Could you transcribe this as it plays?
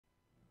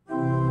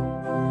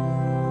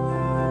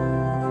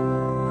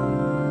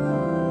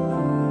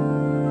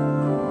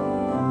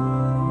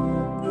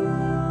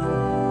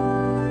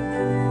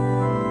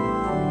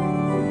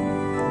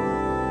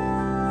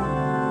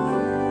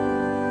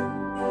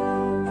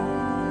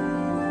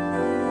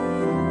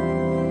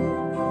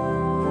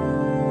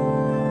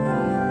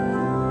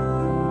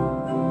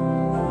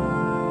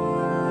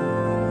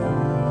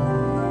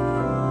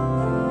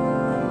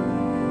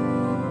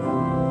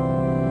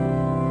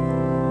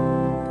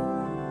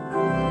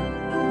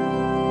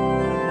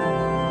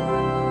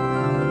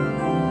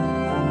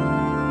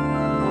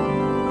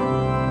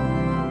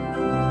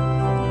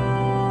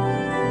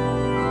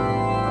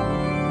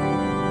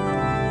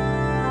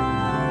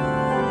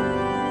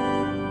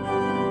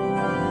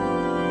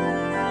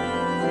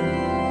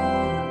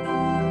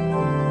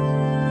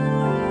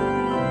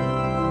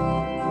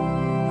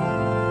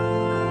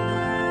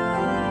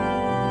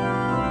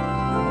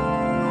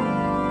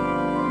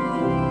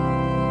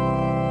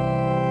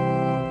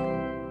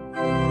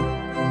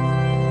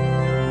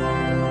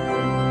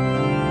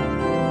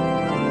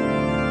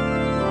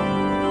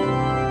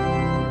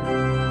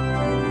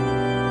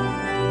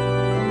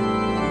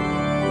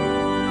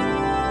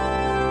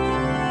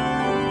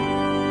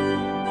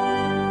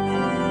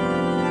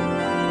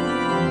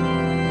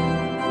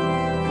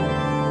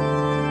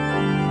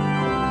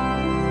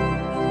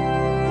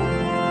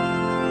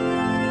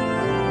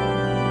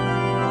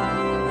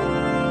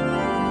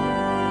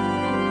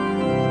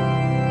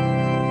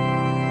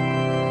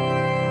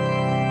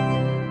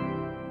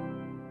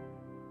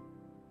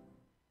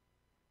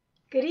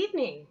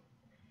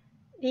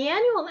The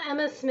annual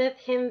Emma Smith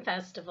Hymn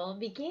Festival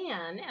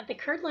began at the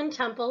Kirtland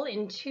Temple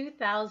in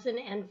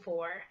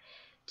 2004.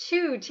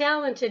 Two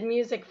talented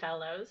music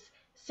fellows,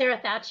 Sarah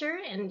Thatcher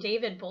and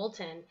David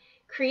Bolton,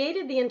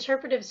 created the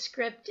interpretive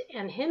script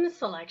and hymn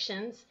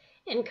selections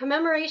in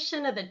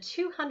commemoration of the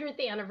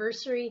 200th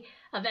anniversary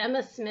of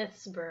Emma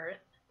Smith's birth.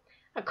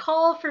 A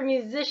call for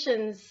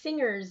musicians,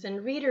 singers,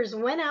 and readers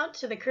went out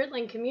to the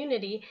Kirtland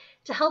community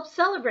to help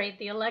celebrate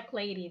the elect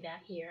lady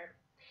that year.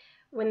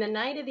 When the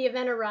night of the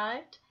event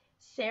arrived,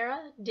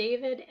 Sarah,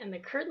 David, and the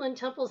Kirtland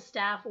Temple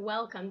staff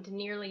welcomed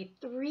nearly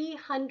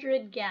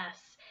 300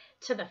 guests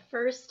to the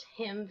first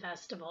hymn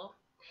festival.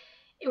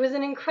 It was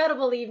an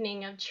incredible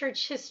evening of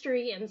church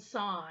history and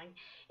song.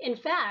 In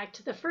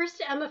fact, the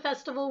first Emma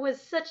Festival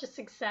was such a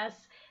success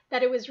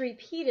that it was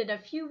repeated a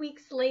few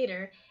weeks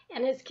later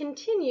and has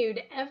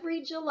continued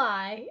every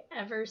July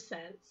ever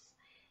since.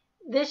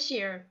 This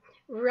year,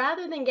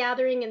 rather than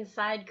gathering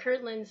inside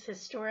Kirtland's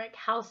historic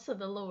House of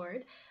the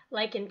Lord,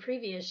 like in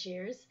previous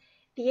years,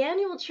 the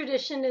annual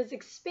tradition is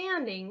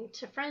expanding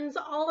to friends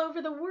all over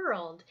the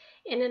world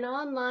in an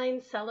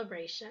online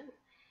celebration.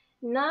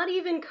 Not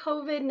even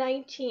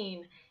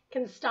COVID-19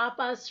 can stop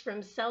us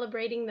from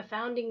celebrating the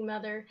founding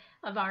mother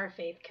of our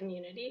faith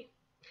community.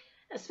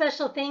 A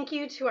special thank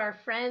you to our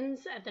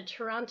friends at the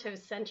Toronto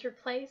Centre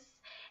Place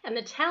and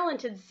the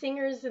talented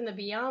singers in the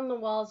Beyond the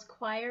Walls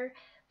Choir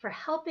for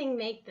helping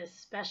make this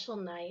special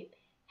night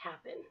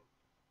happen.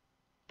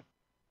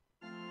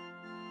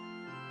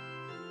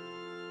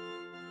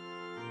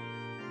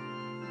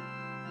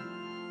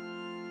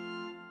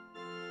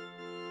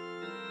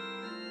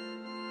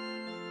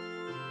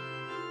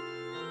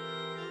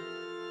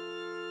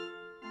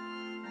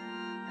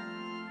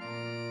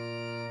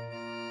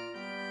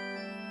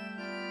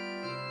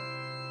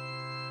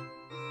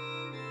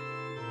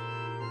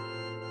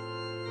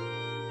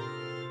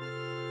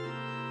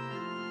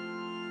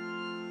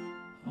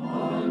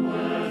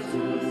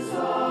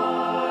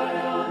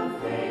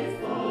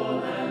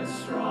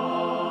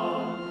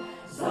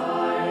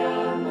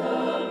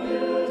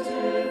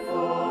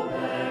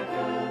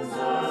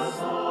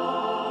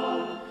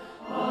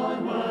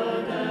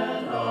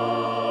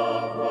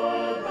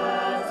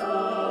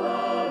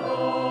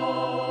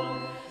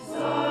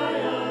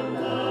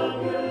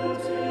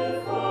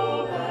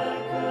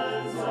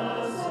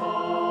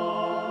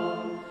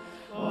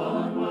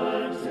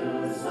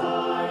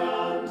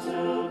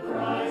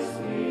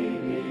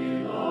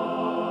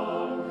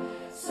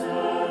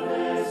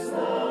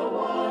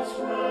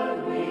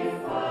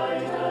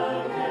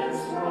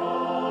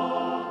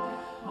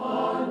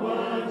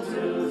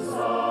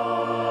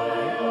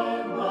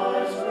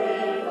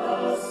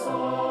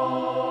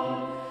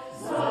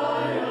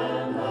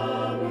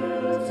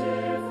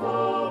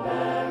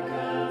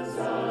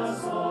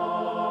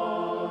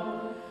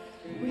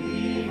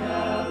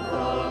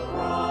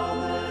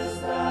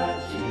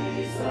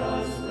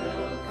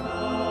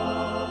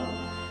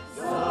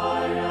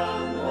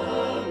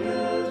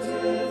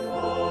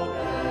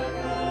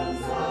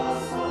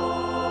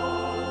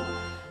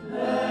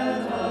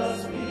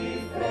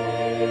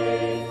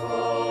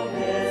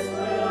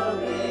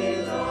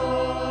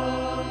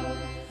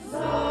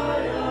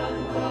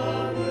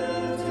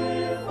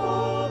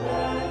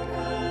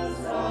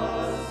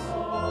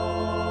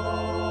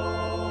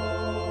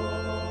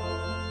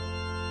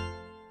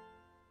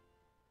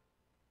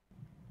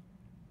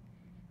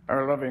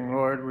 Our loving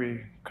Lord,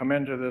 we come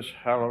into this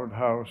hallowed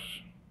house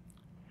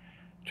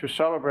to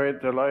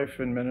celebrate the life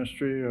and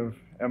ministry of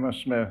Emma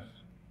Smith.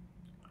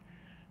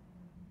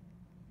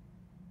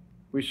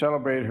 We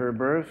celebrate her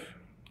birth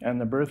and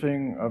the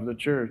birthing of the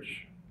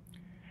church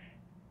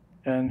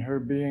and her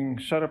being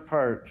set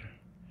apart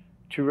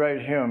to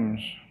write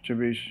hymns to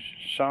be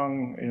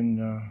sung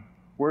in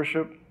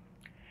worship,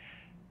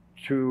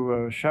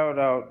 to shout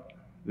out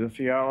the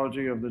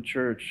theology of the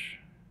church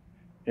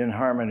in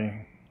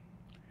harmony.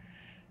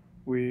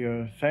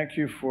 We thank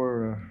you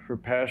for her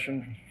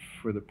passion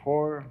for the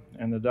poor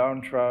and the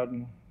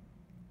downtrodden,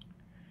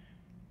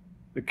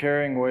 the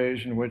caring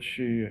ways in which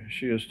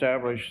she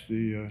established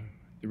the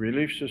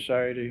Relief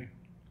Society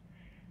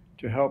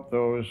to help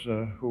those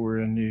who were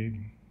in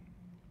need.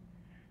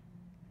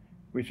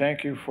 We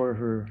thank you for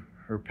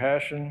her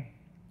passion,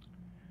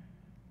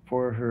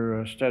 for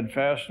her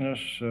steadfastness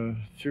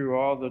through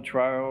all the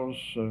trials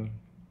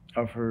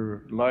of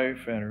her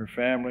life and her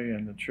family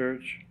and the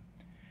church,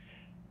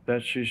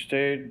 that she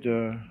stayed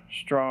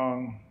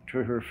strong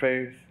to her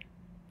faith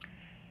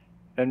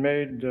and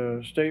made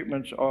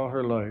statements all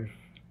her life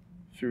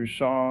through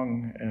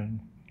song and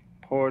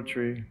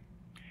poetry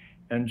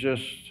and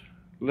just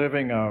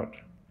living out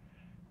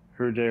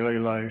her daily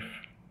life.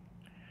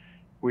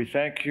 We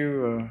thank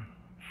you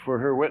for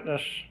her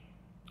witness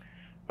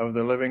of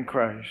the living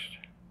Christ,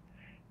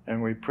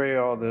 and we pray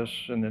all this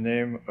in the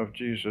name of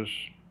Jesus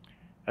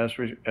as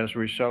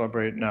we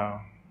celebrate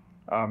now.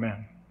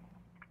 Amen.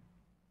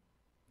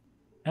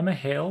 Emma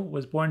Hale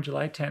was born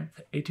July 10th,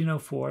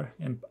 1804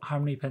 in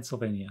Harmony,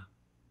 Pennsylvania.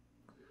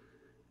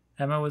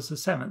 Emma was the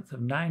seventh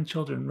of 9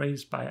 children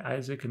raised by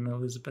Isaac and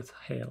Elizabeth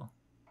Hale.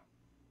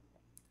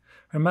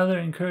 Her mother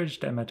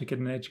encouraged Emma to get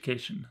an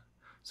education,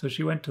 so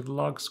she went to the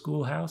log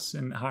schoolhouse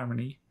in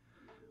Harmony,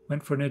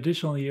 went for an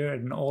additional year at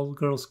an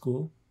all-girls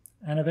school,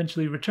 and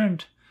eventually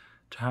returned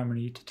to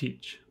Harmony to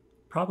teach,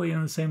 probably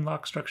in the same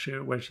log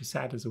structure where she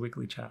sat as a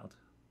wiggly child.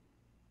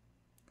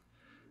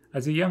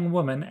 As a young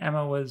woman,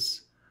 Emma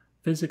was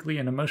physically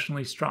and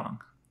emotionally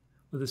strong,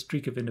 with a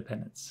streak of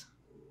independence.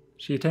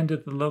 She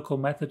attended the local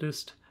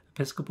Methodist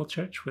Episcopal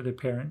Church with her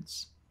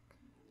parents,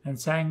 and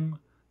sang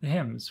the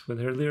hymns with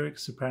her lyric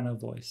soprano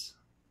voice.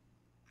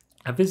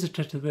 A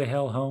visitor to the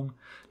Hale home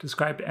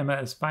described Emma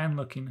as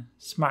fine-looking,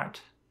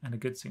 smart, and a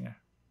good singer.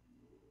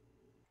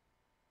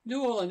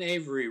 Newell and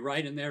Avery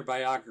write in their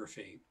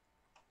biography,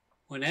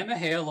 when Emma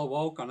Hale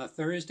awoke on a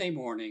Thursday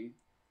morning,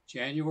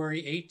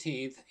 January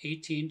 18,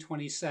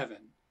 1827,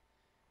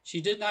 she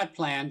did not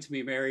plan to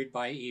be married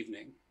by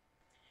evening.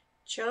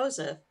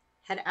 Joseph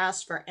had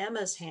asked for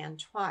Emma's hand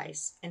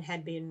twice and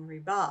had been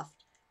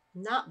rebuffed,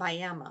 not by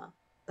Emma,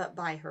 but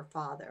by her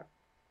father.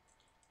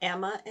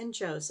 Emma and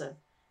Joseph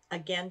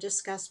again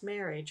discussed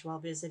marriage while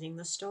visiting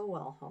the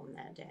Stowell home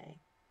that day.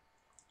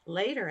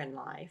 Later in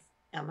life,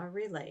 Emma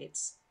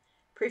relates,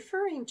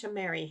 preferring to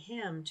marry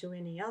him to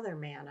any other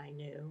man I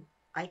knew,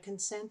 I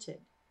consented.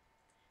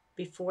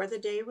 Before the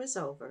day was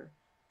over,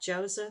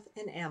 Joseph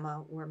and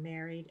Emma were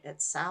married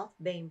at South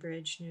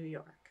Bainbridge, New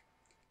York.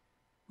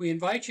 We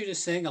invite you to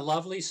sing a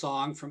lovely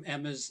song from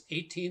Emma's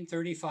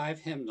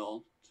 1835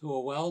 hymnal to a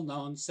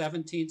well-known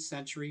 17th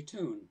century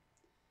tune.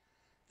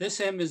 This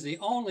hymn is the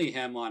only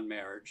hymn on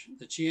marriage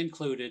that she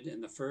included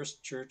in the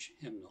first church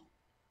hymnal.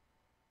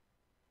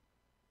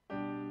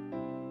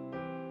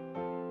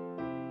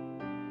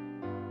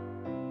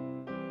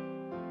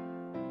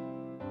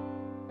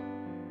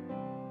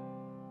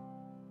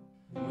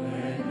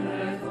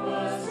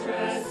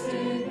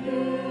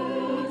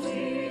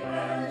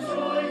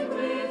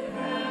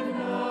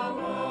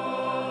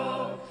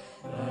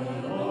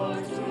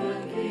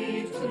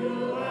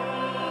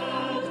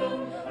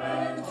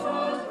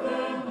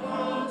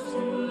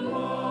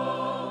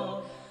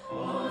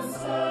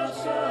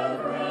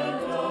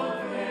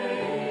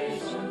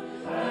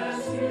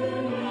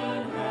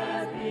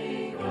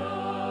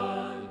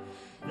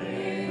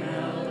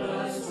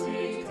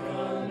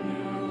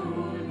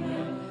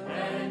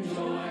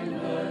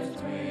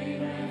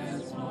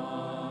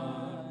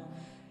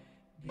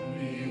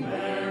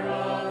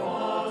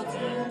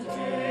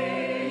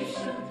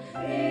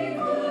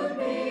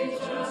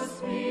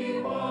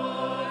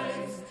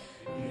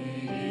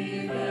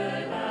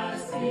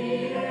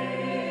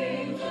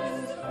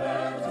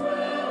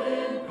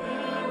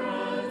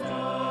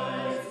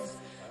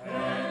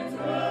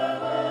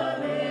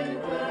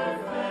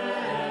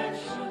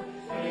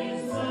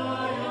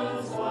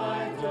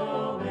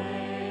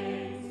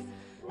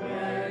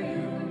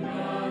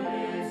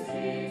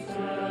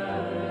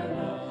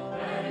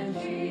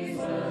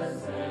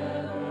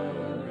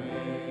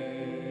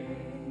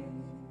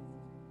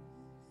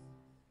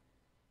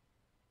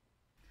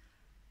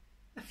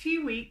 A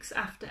few weeks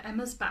after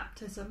Emma's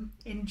baptism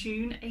in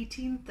June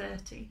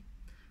 1830,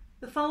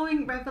 the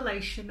following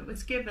revelation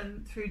was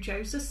given through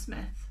Joseph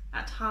Smith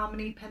at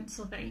Harmony,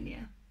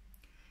 Pennsylvania.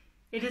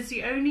 It is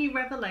the only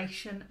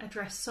revelation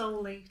addressed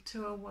solely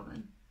to a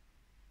woman.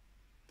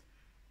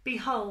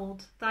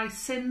 Behold, thy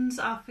sins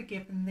are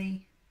forgiven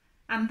thee,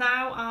 and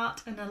thou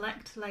art an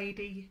elect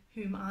lady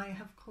whom I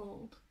have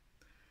called.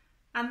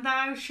 And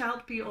thou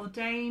shalt be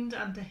ordained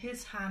under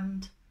his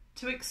hand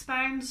to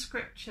expound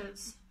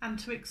scriptures and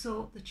to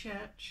exhort the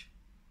church.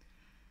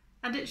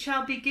 And it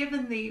shall be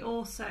given thee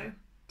also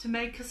to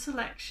make a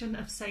selection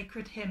of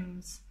sacred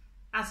hymns,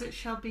 as it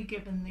shall be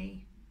given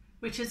thee,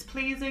 which is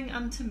pleasing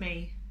unto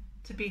me,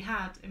 to be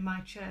had in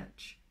my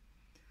church.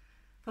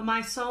 For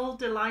my soul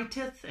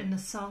delighteth in the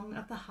song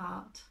of the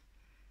heart,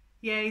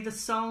 yea, the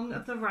song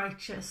of the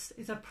righteous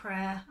is a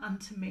prayer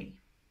unto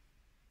me.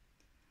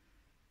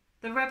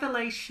 The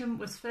revelation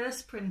was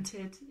first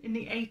printed in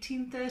the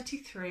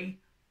 1833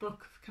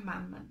 Book of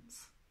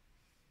Commandments.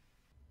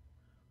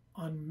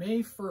 On May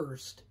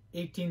 1st,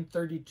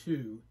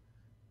 1832,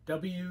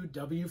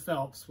 W.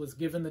 Phelps was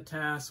given the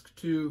task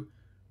to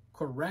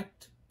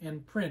correct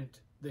and print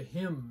the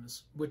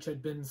hymns which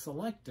had been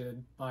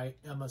selected by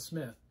Emma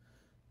Smith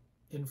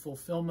in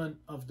fulfillment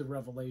of the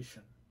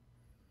revelation.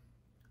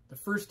 The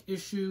first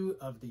issue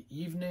of the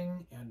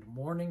Evening and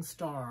Morning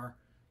Star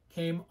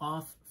came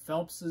off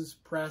Phelps's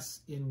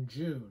press in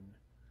June.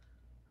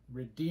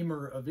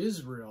 Redeemer of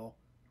Israel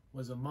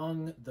was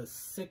among the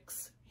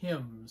 6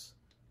 hymns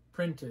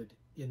printed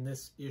in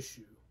this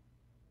issue.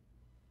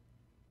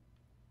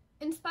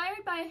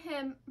 Inspired by a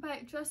hymn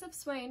by Joseph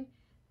Swain,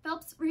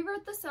 Phelps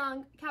rewrote the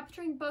song,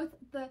 capturing both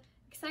the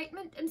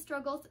excitement and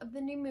struggles of the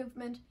new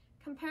movement,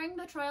 comparing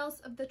the trials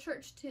of the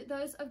church to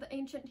those of the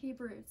ancient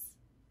Hebrews.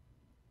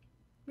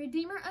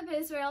 Redeemer of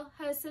Israel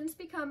has since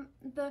become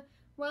the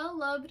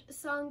well-loved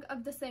Song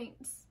of the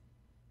Saints.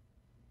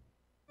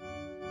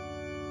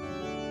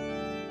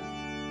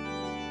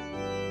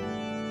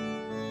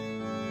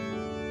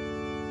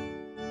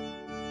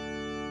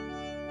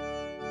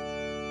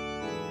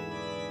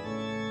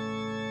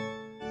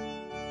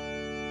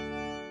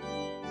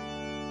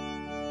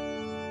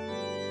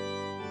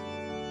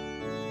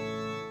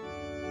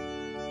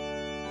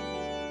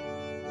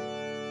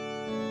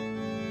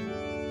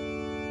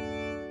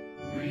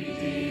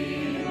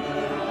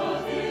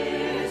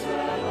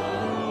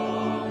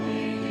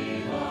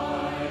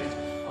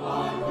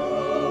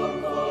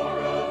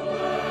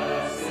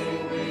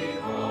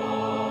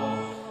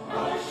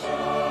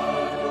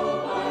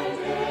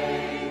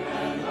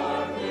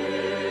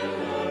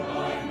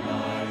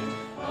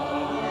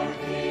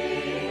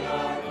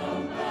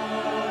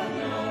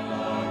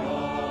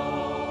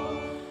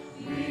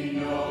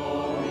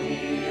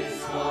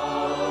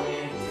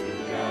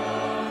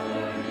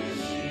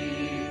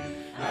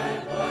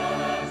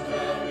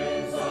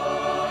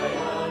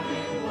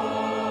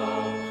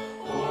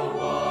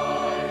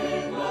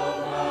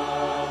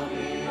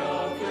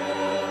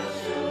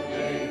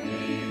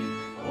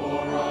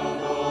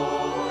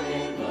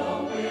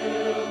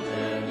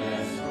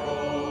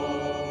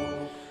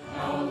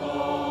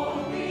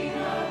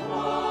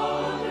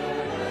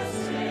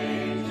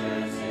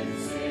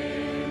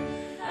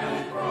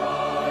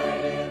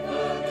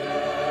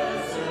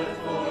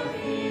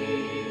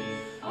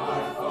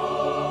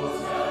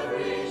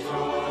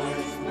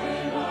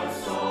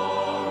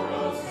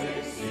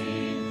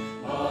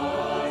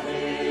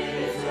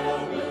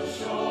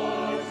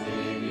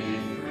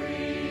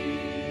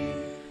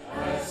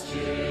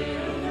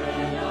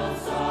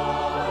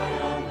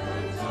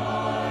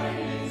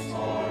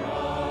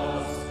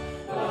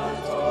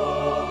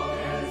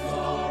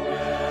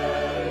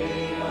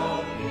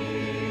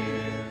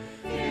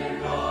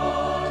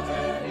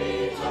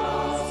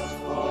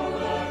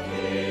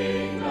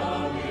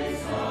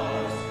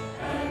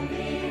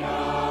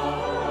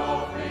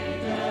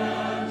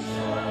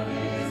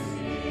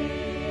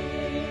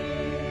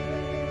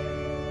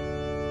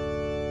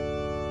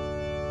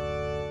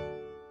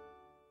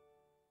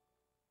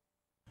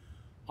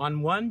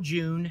 On 1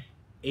 June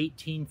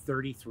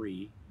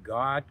 1833,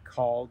 God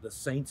called the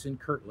saints in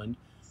Kirtland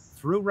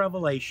through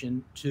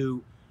revelation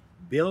to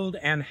build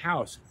an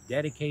house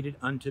dedicated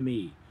unto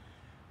me.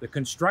 The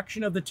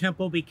construction of the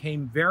temple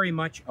became very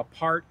much a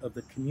part of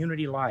the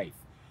community life.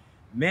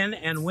 Men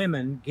and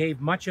women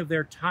gave much of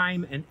their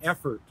time and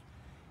effort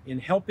in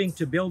helping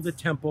to build the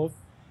temple,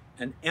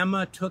 and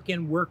Emma took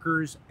in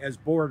workers as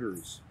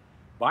boarders.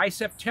 By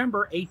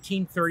September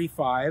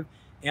 1835,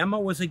 Emma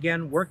was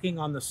again working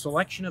on the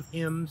selection of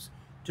hymns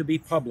to be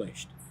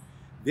published.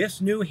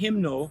 This new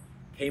hymnal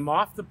came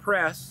off the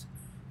press,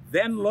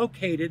 then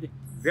located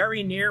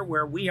very near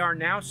where we are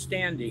now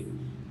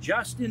standing,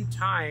 just in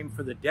time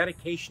for the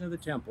dedication of the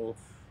temple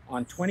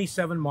on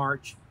 27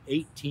 March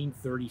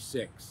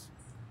 1836.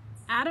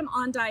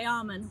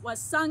 Adam-Ondi-Ahman was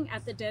sung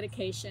at the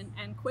dedication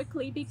and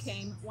quickly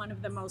became one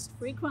of the most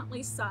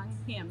frequently sung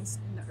hymns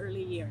in the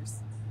early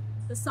years.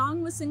 The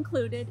song was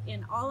included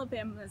in all of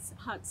Emma's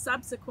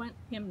subsequent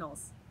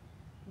hymnals.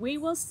 We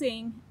will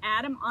sing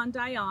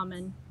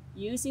Adam-Ondi-Ahman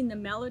using the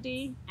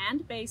melody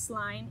and bass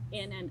line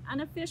in an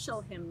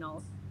unofficial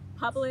hymnal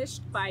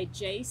published by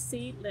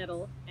J.C.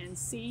 Little and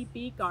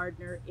C.B.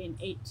 Gardner in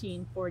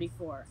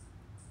 1844.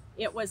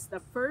 It was the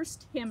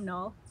first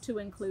hymnal to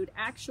include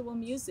actual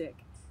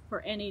music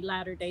for any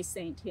Latter-day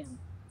Saint hymn.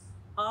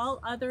 All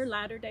other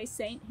Latter-day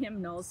Saint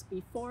hymnals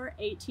before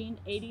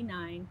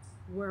 1889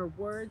 were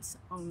words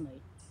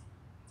only.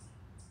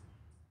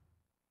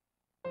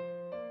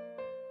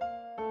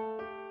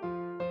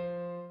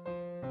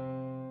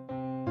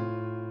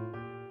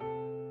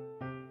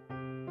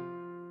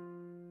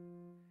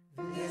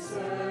 This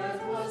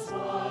earth was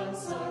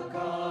once a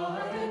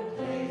garden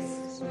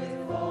place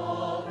with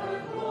all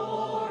her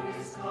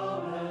glories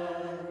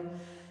common,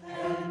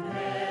 and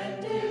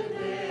men did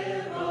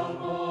live a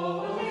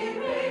holy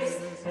race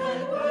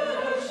and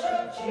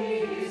worship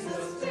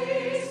Jesus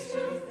face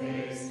to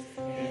face.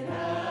 In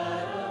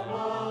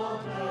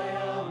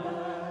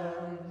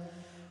Adam-Ondi-Ahman,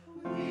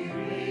 we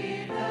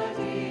read that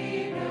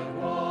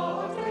Enoch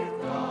walked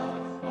with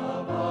God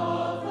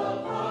above the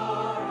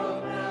power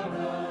of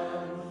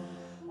mammon,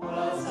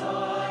 while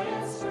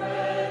Zion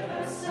spread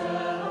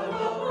herself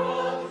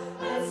abroad,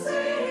 and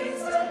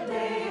saints and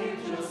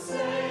angels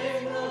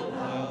sang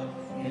aloud.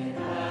 In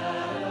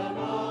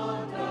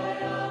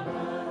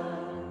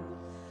Adam-Ondi-Ahman,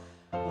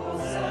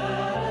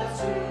 Hosanna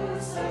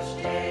to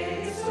such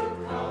days to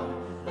come,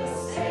 the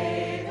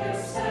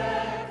Savior's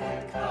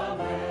second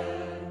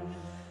coming,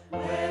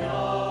 when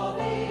all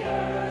the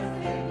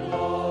earth in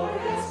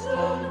glorious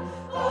bloom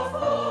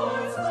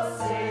affords the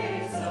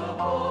saints a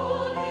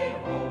holy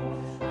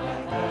home,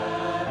 like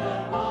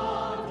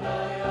Adam-Ondi-Ahman.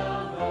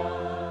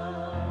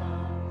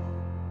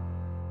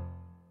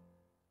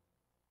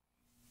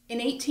 In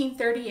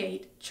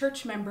 1838,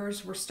 church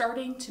members were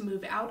starting to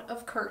move out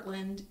of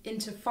Kirtland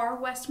into far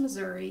west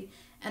Missouri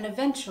and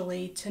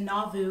eventually to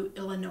Nauvoo,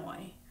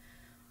 Illinois.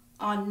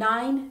 On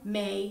 9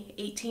 May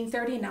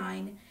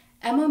 1839,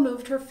 Emma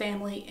moved her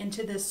family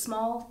into this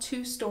small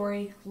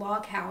two-story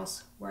log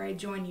house where I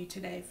join you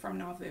today from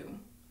Nauvoo.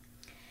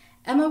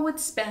 Emma would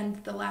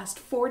spend the last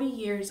 40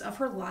 years of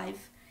her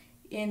life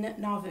in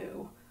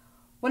Nauvoo.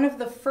 One of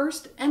the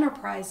first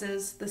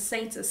enterprises the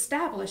saints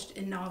established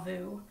in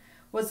Nauvoo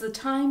was the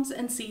Times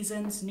and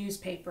Seasons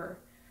newspaper.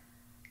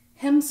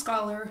 Hymn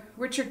scholar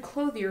Richard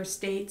Clothier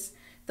states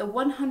The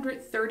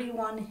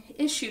 131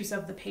 issues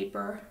of the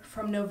paper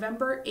from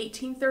November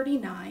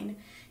 1839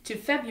 to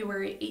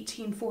February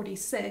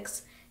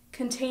 1846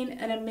 contain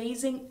an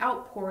amazing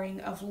outpouring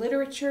of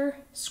literature,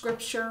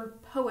 scripture,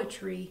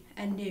 poetry,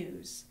 and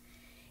news.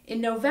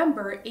 In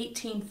November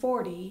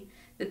 1840,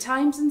 the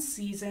Times and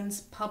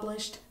Seasons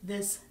published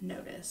this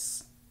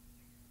notice.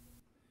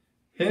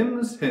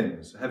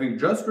 Hymns, having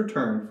just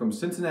returned from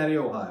Cincinnati,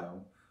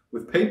 Ohio,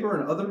 with paper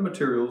and other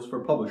materials for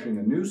publishing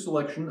a new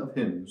selection of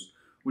hymns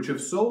which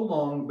have so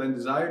long been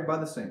desired by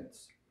the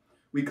saints,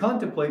 we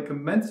contemplate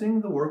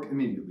commencing the work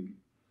immediately,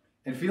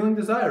 and feeling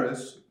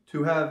desirous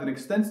to have an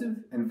extensive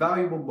and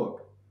valuable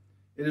book,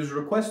 it is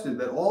requested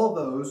that all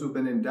those who have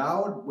been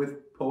endowed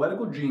with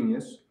poetical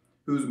genius,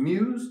 whose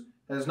muse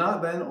has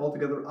not been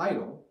altogether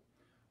idle,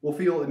 will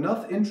feel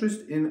enough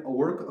interest in a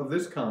work of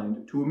this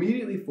kind to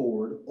immediately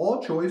forward all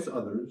choice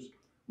others,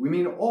 we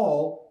mean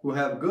all who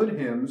have good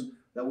hymns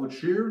that will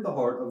cheer the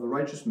heart of the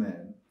righteous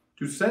man,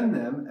 to send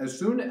them as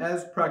soon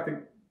as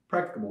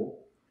practicable,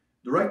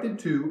 directed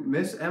to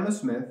Miss Emma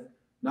Smith,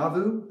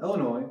 Nauvoo,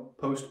 Illinois,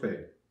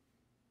 post-paid.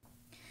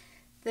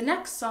 The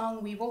next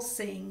song we will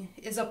sing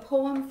is a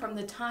poem from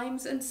the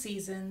Times and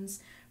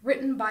Seasons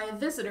written by a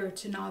visitor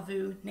to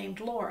Nauvoo named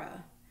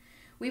Laura.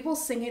 We will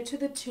sing it to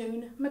the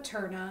tune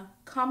Materna,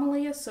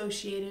 commonly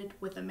associated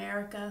with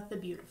America the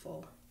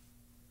Beautiful.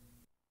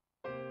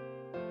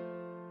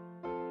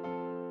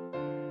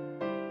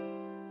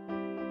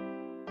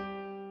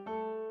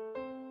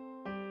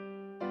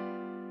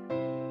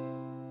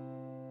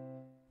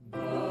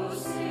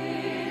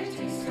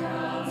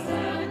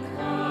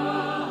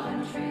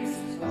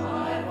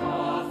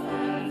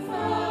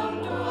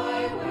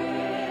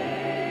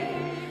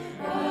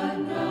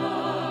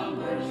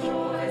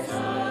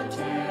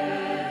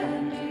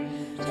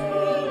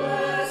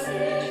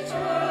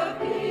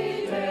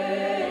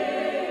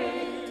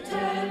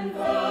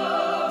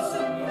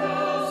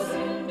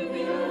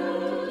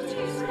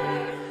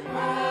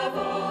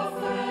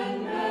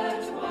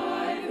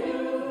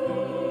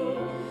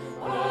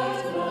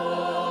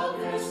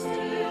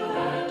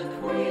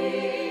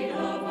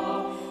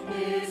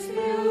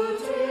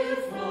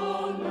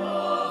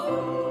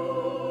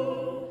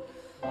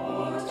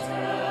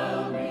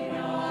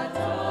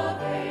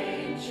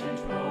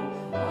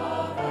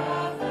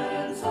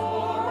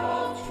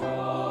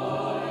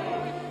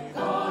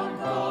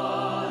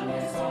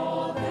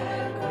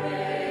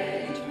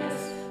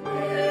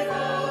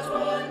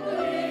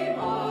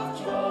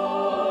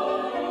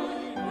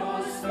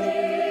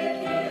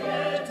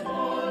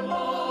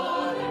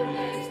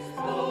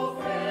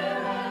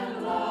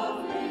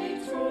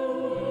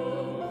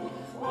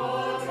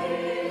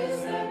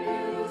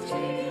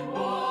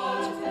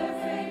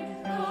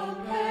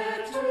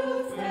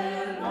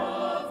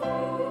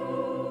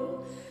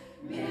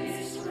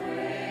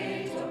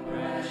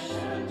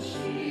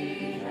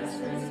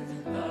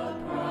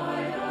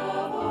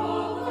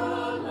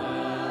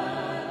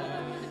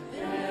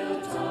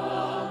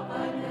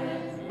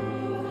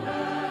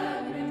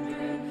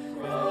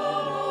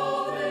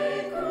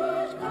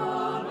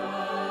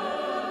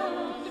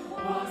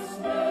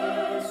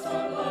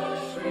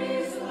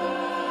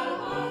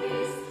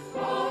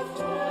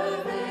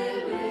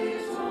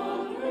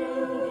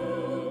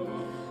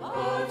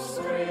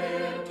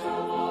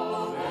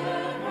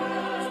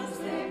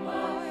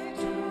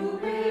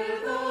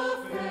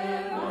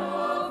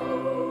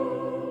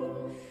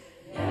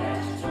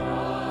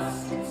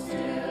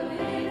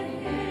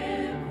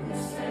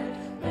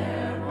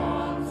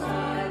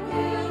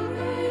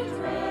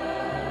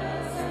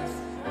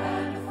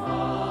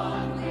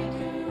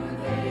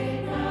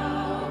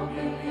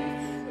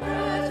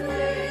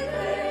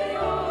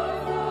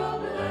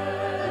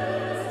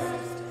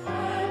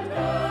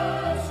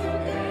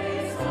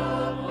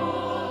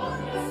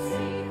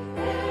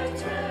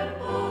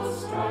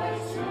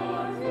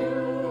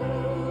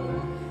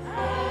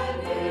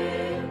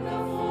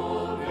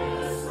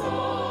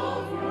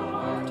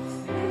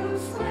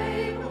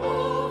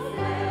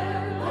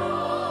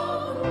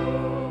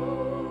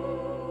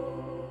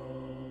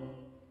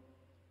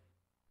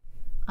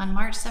 On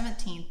March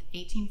 17,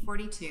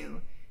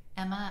 1842,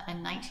 Emma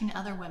and 19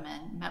 other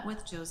women met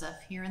with Joseph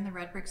here in the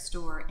red brick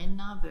store in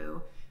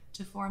Nauvoo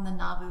to form the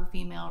Nauvoo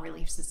Female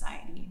Relief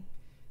Society.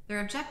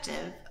 Their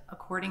objective,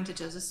 according to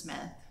Joseph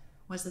Smith,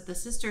 was that the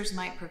sisters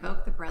might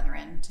provoke the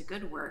brethren to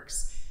good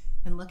works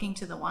in looking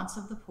to the wants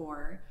of the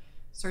poor,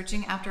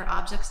 searching after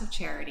objects of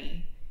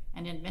charity,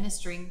 and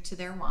administering to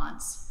their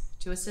wants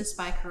to assist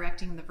by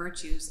correcting the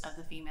virtues of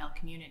the female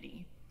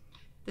community.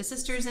 The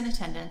sisters in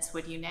attendance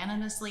would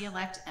unanimously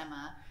elect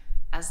Emma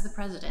as the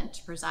president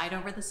to preside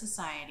over the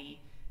society,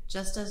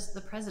 just as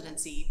the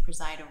presidency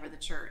preside over the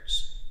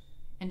church.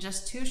 In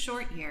just 2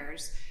 short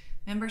years,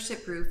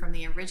 membership grew from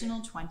the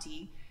original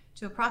 20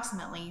 to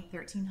approximately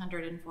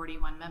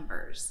 1,341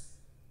 members.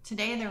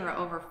 Today, there are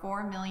over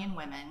 4 million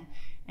women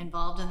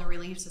involved in the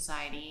Relief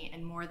Society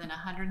in more than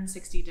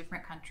 160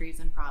 different countries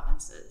and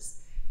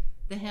provinces.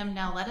 The hymn,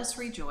 "Now Let Us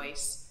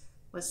Rejoice,"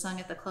 was sung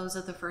at the close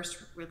of the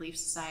first Relief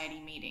Society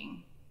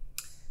meeting.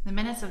 The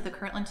minutes of the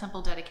Kirtland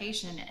Temple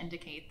dedication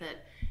indicate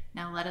that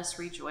 "Now Let Us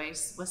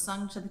Rejoice" was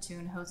sung to the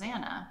tune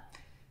Hosanna,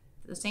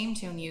 the same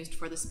tune used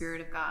for the Spirit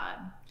of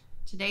God.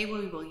 Today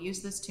we will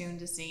use this tune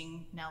to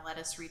sing "Now Let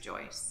Us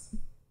Rejoice."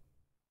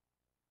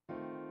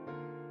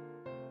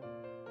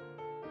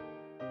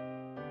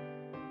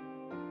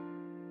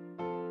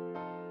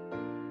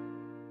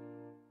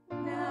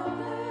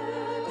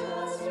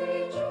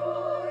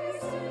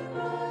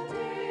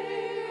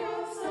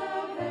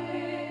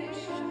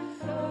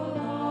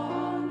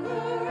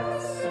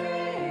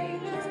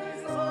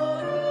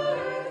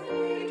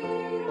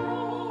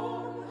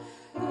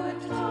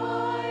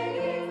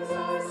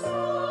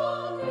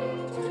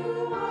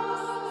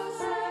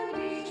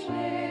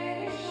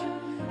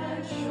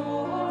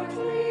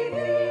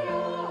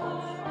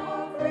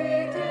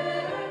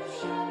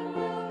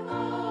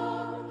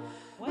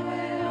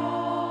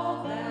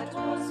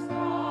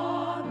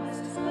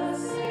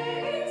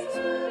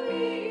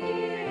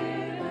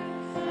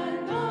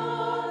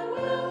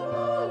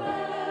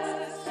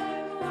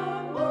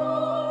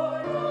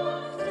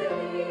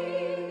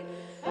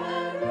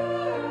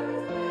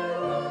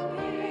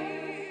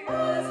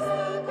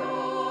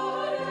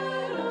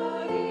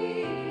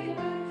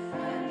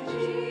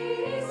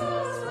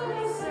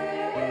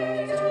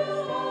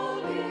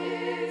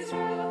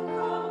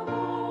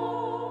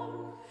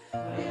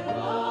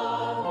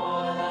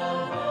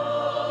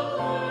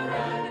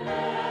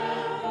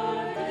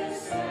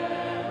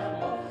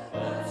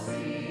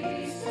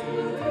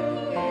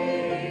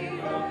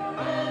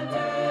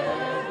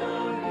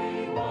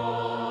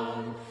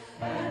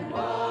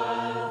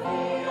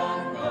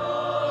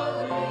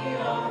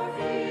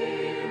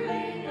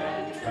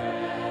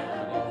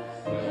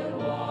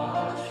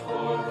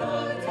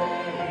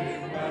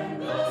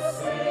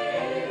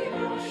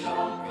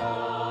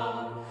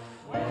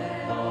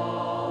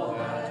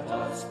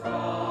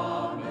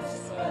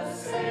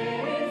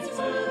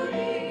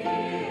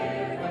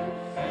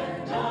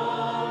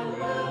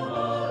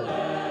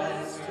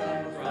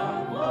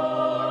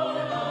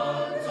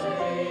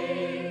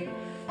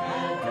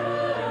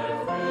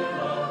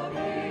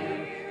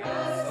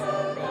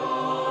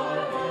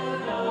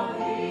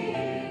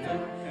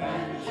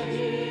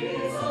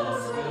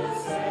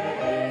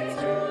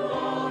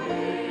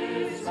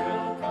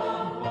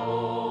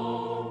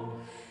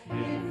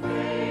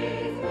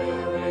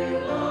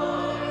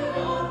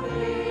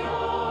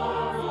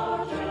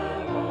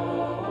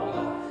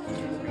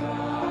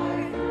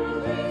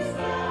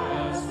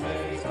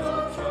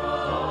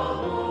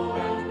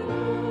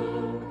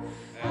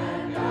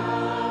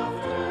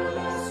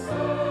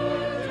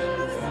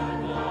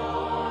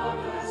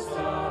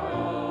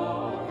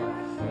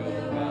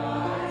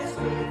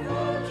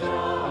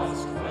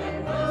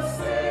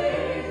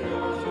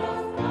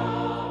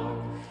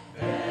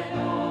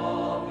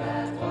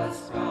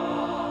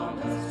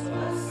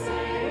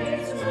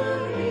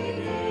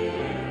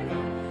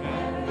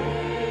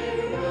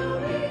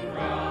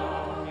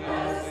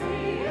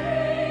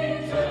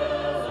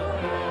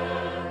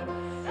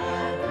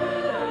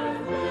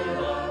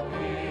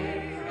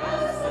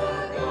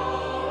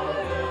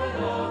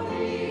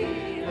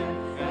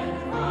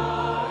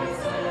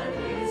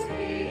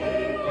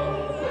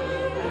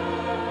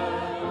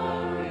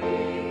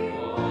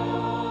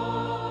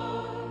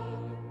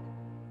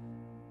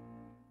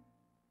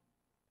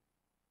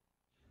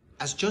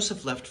 As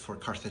Joseph left for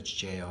Carthage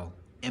jail,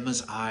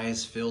 Emma's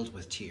eyes filled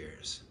with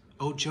tears.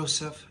 "Oh,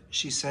 Joseph,"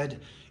 she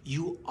said,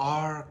 "you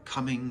are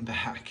coming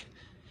back."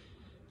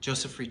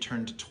 Joseph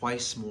returned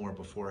twice more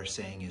before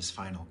saying his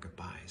final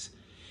goodbyes.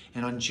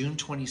 And on June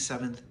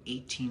 27th,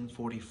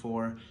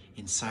 1844,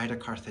 inside a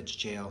Carthage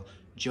jail,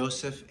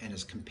 Joseph and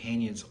his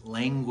companions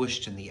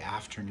languished in the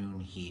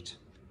afternoon heat.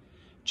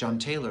 John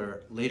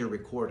Taylor later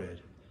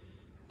recorded,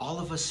 "All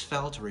of us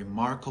felt a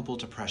remarkable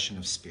depression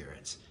of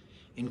spirits.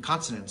 In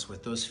consonance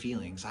with those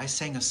feelings, I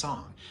sang a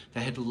song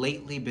that had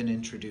lately been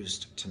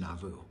introduced to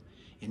Nauvoo,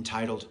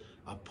 entitled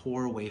 'A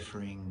Poor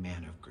Wayfaring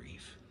Man of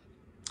Grief.'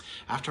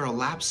 After a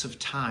lapse of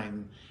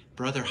time,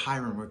 Brother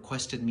Hiram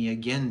requested me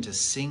again to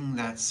sing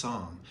that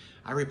song.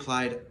 I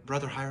replied,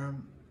 'Brother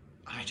Hiram,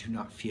 I do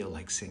not feel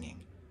like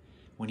singing.'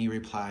 When he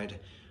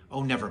replied,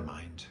 'Oh, never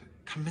mind,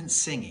 commence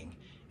singing,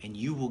 and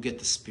you will get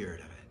the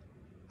spirit of it.'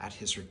 At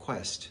his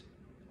request,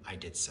 I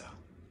did so.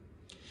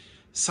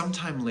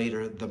 Sometime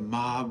later, the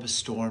mob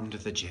stormed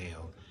the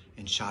jail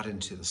and shot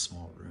into the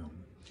small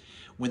room.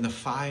 When the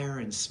fire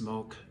and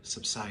smoke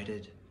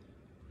subsided,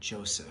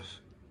 Joseph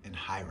and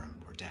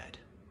Hiram were dead.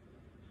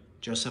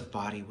 Joseph's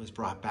body was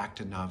brought back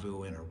to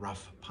Nauvoo in a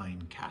rough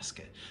pine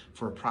casket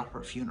for a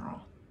proper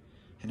funeral.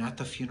 And at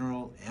the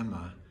funeral,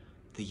 Emma,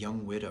 the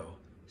young widow,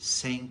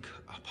 sank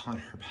upon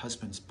her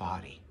husband's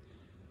body.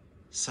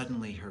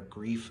 Suddenly her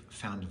grief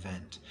found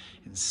vent,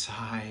 and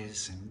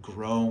sighs and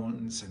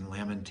groans and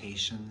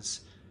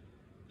lamentations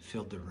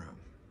filled the room.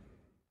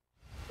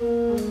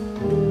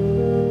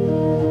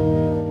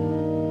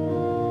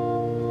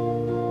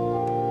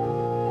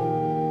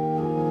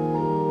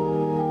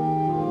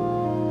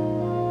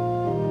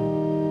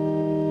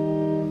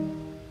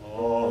 A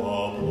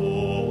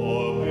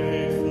poor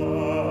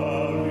wayfaring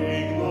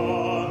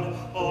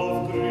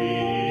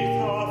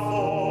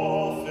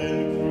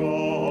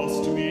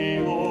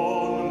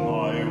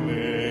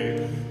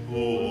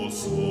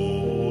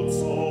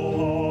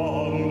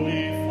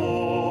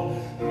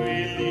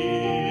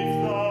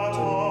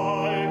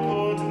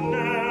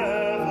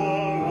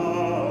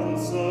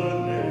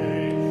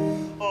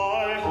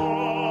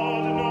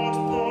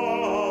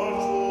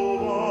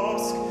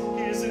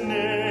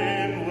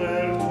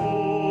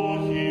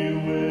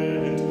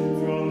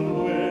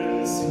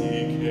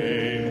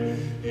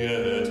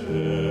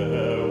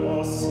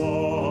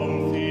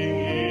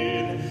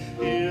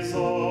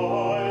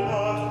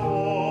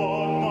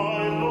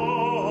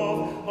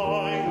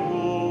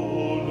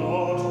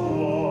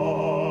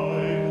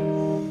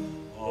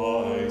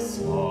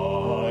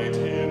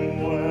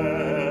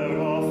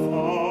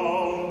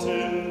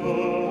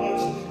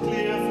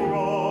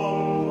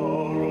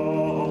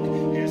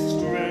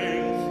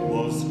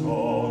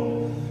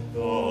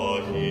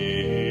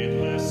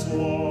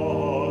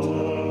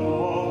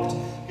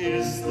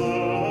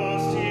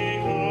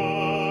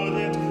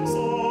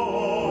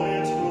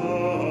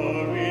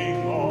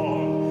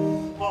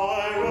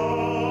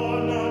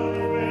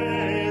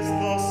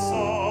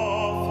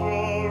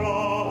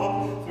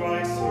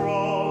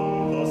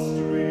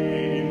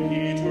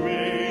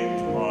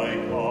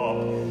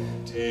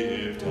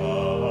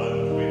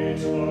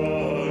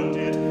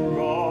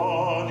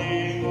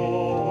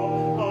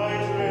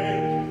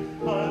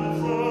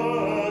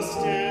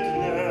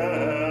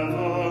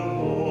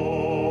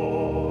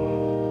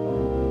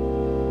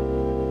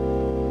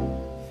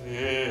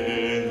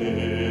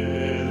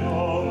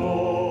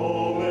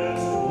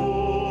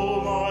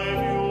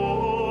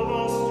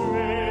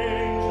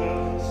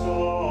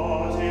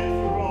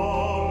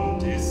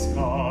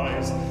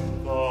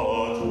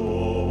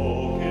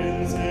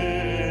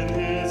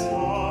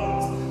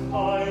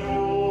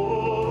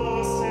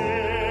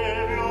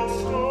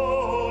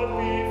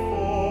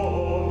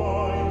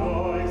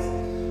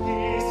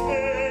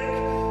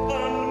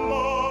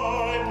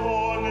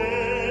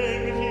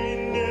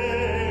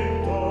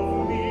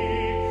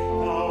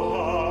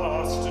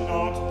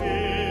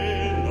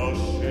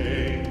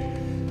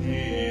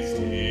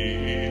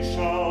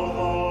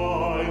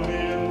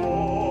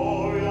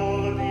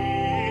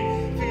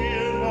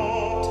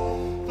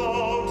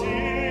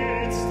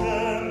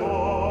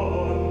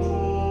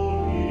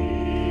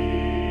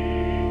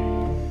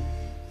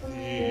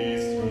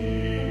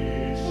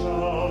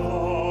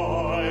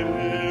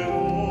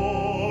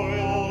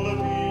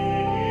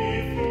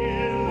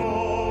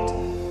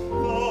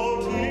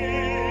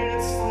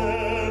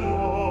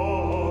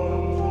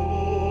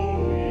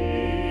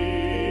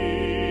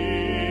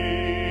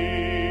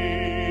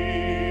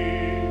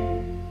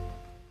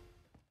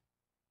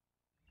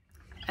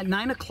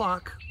 9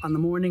 o'clock on the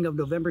morning of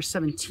November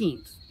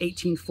 17th,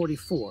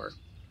 1844,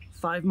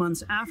 5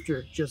 months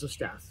after Joseph's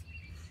death,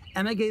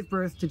 Emma gave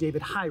birth to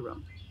David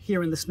Hiram,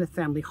 here in the Smith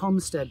family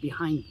homestead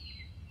behind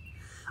me.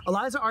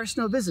 Eliza R.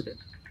 Snow visited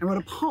and wrote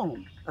a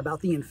poem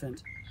about the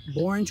infant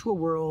born to a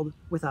world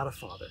without a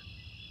father.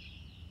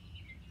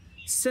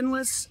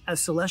 Sinless as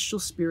celestial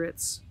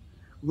spirits,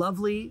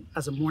 lovely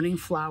as a morning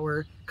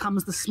flower,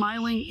 comes the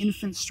smiling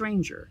infant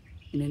stranger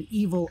in an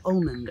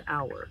evil-omened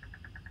hour.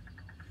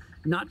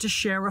 Not to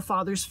share a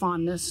father's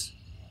fondness,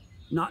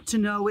 not to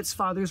know its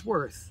father's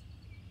worth,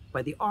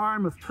 by the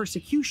arm of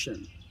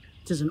persecution,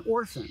 'tis an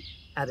orphan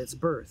at its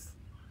birth.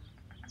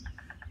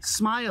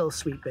 Smile,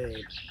 sweet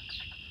babe,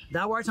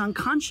 thou art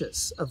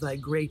unconscious of thy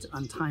great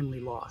untimely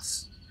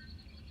loss.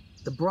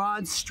 The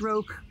broad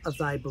stroke of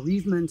thy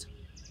bereavement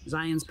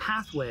Zion's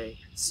pathway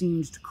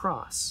seemed to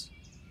cross.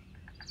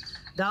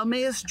 Thou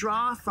mayest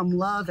draw from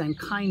love and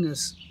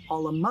kindness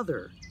all a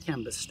mother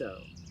can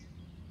bestow.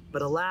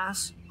 But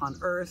alas, on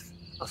earth,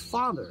 a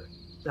father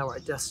thou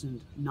art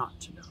destined not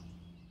to know.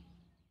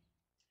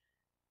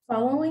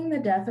 Following the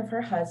death of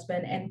her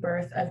husband and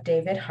birth of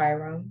David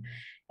Hiram,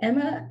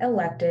 Emma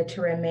elected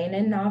to remain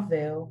in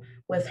Nauvoo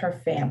with her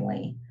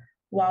family,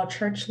 while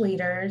church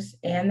leaders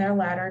and their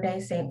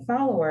Latter-day Saint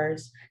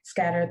followers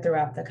scattered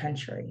throughout the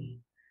country.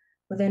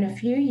 Within a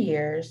few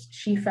years,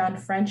 she found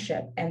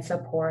friendship and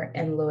support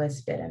in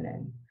Louis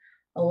Bideman,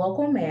 a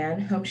local man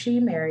whom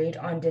she married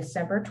on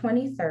December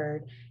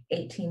 23,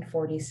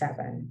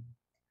 1847.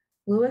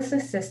 Louis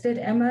assisted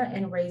Emma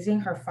in raising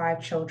her 5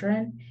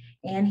 children,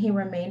 and he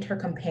remained her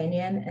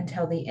companion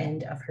until the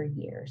end of her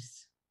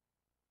years.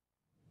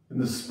 In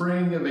the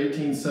spring of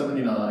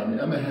 1879,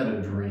 Emma had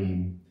a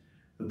dream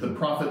that the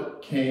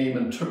prophet came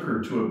and took her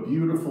to a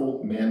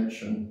beautiful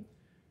mansion.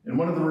 In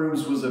one of the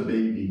rooms was a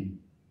baby,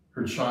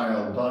 her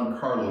child, Don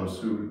Carlos,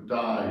 who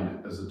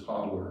died as a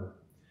toddler.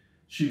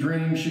 She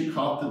dreamed she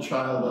caught the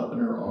child up in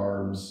her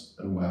arms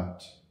and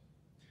wept.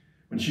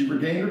 When she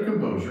regained her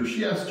composure,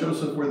 she asked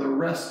Joseph where the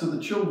rest of the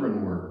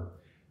children were.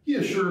 He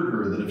assured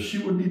her that if she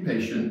would be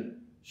patient,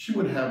 she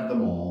would have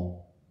them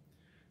all.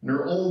 In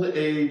her old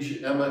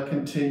age, Emma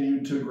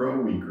continued to grow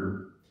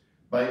weaker.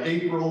 By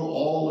April,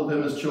 all of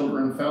Emma's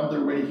children found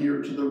their way here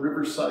to the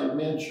Riverside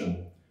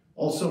Mansion,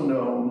 also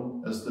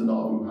known as the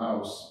Nauvoo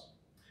House.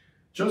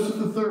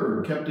 Joseph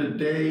III kept a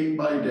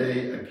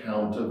day-by-day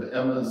account of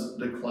Emma's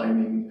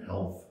declining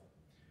health.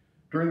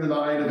 During the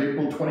night of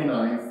April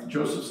 29th,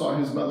 Joseph saw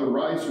his mother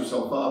rise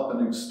herself up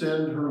and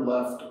extend her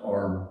left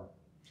arm.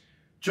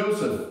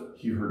 "Joseph,"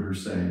 he heard her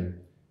say,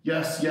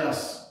 "Yes,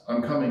 yes,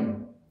 I'm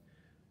coming."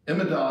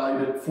 Emma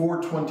died at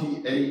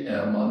 4:20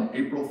 a.m. on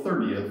April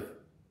 30th,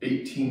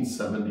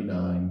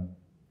 1879.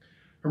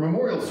 Her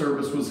memorial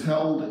service was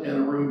held in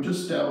a room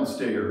just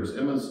downstairs,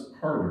 Emma's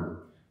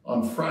parlor,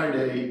 on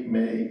Friday,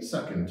 May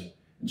 2nd,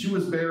 and she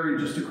was buried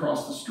just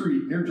across the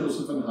street near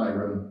Joseph and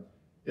Hiram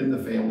in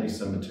the family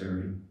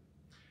cemetery.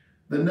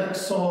 The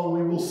next song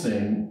we will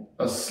sing,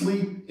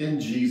 "Asleep in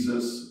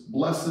Jesus,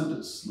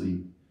 Blessed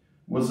Sleep,"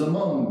 was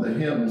among the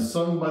hymns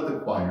sung by the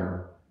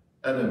choir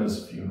at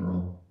Emma's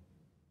funeral.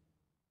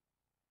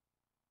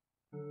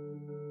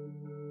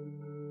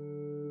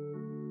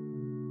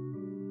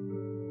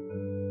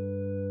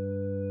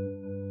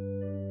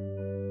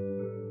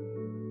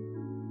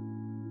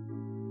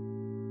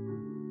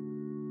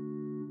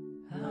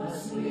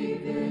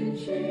 Asleep in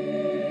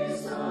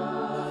Jesus,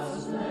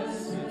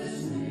 blessed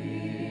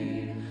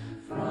sleep,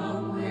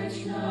 from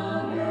which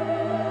none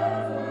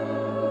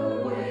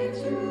ever wake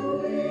to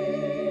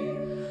weep,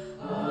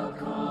 a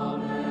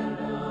calm and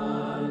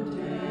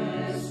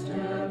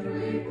undisturbed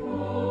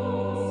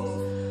repose,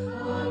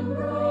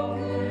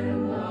 unbroken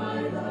by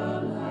the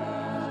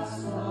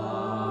last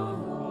of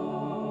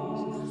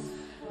woes.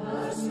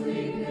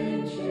 Asleep in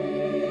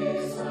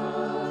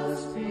Jesus,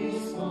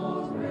 peaceful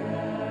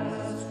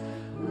rest,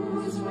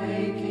 whose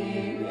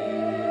waking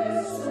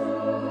is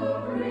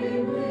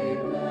supremely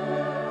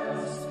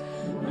blessed.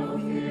 No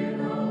fear,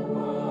 no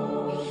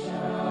woe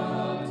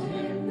shall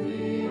dim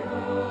the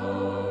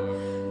hour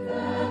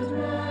that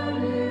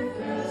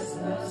manifests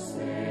the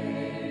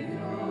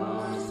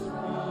Savior's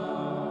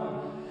power.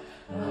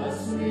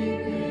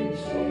 Asleep in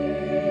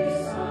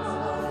Jesus,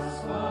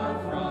 far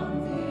from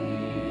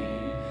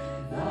thee,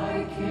 thy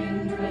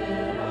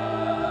kindred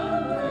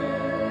and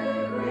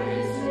their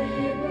grace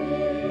may be,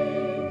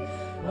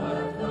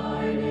 but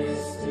thine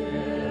is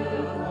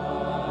still a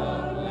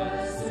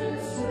blessed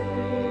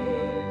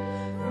sleep,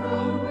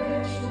 from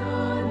which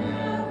none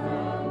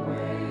ever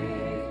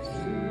wake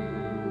to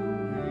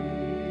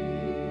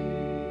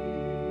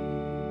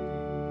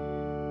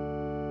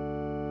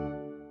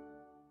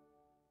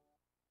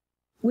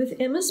With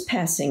Emma's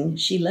passing,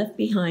 she left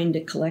behind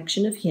a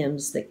collection of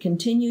hymns that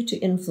continue to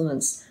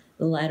influence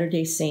the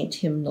Latter-day Saint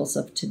hymnals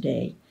of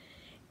today.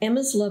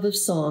 Emma's love of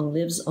song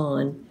lives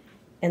on,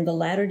 and the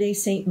Latter-day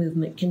Saint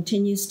movement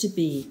continues to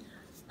be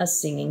a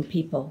singing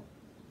people.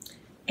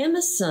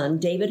 Emma's son,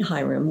 David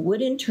Hiram,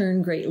 would in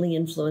turn greatly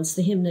influence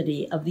the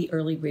hymnody of the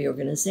early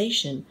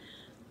reorganization.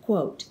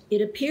 Quote,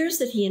 "It appears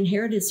that he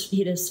inherited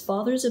his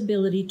father's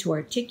ability to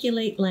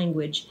articulate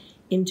language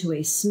into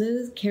a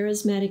smooth,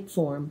 charismatic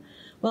form,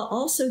 while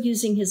also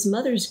using his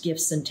mother's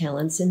gifts and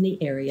talents in the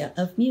area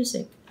of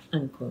music,"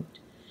 unquote.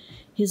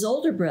 His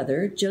older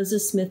brother,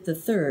 Joseph Smith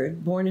III,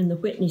 born in the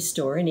Whitney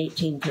store in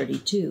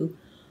 1832,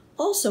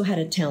 also had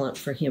a talent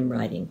for hymn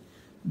writing.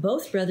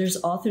 Both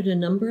brothers authored a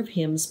number of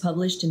hymns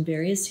published in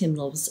various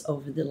hymnals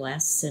over the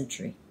last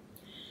century.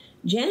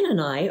 Jan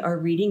and I are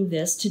reading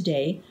this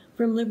today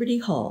from Liberty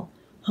Hall,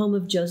 home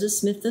of Joseph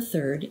Smith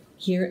III,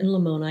 here in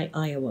Lamoni,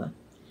 Iowa.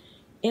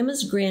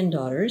 Emma's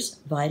granddaughters,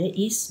 Vida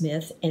E.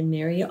 Smith and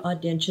Mary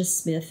Audentia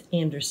Smith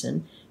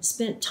Anderson,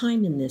 spent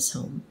time in this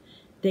home.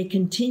 They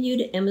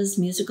continued Emma's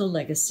musical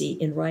legacy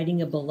in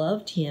writing a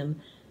beloved hymn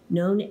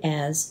known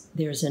as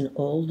 "There's an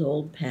Old,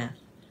 Old Path."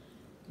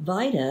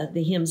 Vida,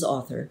 the hymn's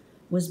author,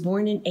 was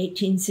born in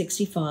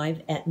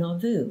 1865 at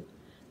Nauvoo,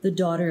 the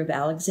daughter of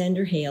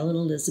Alexander Hale and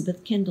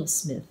Elizabeth Kendall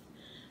Smith.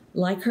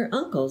 Like her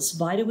uncles,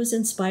 Vida was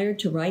inspired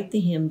to write the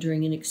hymn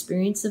during an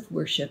experience of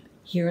worship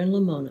here in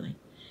Lamoni.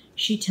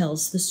 She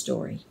tells the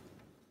story.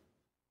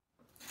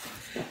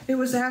 It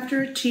was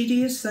after a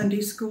tedious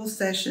Sunday school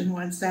session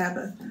one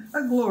Sabbath,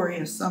 a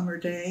glorious summer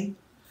day.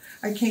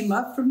 I came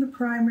up from the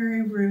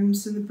primary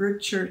rooms in the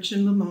brick church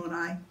in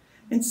Lamoni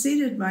and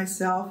seated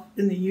myself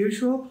in the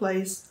usual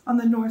place on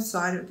the north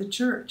side of the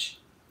church.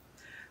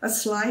 A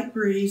slight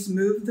breeze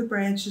moved the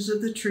branches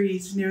of the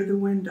trees near the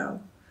window.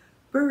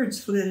 Birds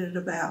flitted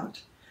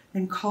about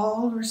and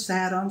called or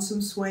sat on some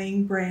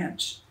swaying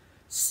branch,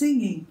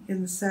 singing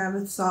in the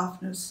Sabbath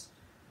softness.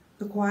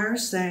 The choir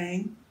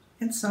sang,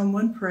 and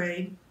someone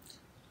prayed,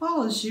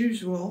 all as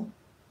usual.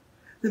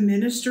 The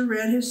minister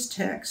read his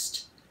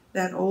text,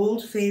 that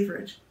old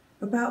favorite,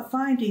 about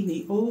finding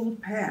the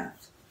old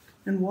path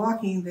and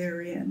walking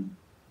therein.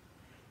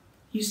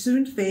 He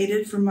soon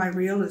faded from my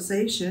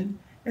realization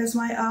as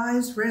my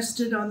eyes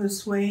rested on the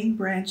swaying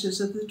branches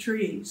of the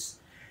trees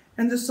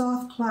and the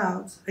soft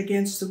clouds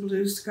against the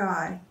blue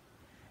sky,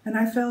 and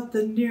I felt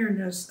the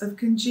nearness of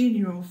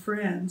congenial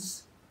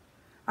friends.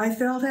 I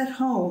felt at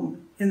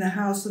home in the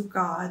house of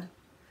God,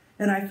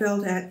 and I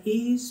felt at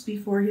ease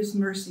before his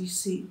mercy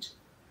seat.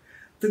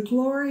 The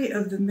glory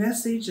of the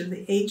message of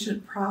the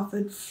ancient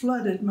prophet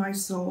flooded my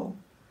soul,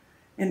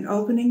 and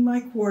opening my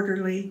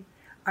quarterly,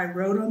 I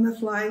wrote on the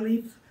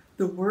flyleaf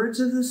the words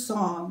of the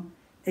song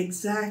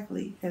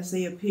exactly as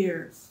they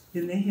appear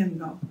in the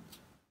hymnal.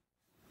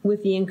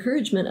 With the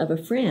encouragement of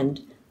a friend,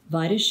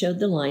 Vida showed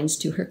the lines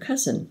to her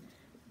cousin,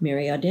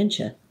 Mary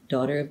Audentia,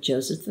 daughter of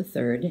Joseph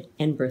III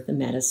and Bertha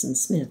Madison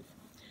Smith.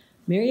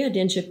 Mary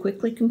Audentia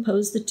quickly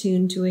composed the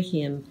tune to a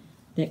hymn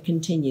that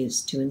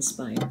continues to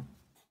inspire.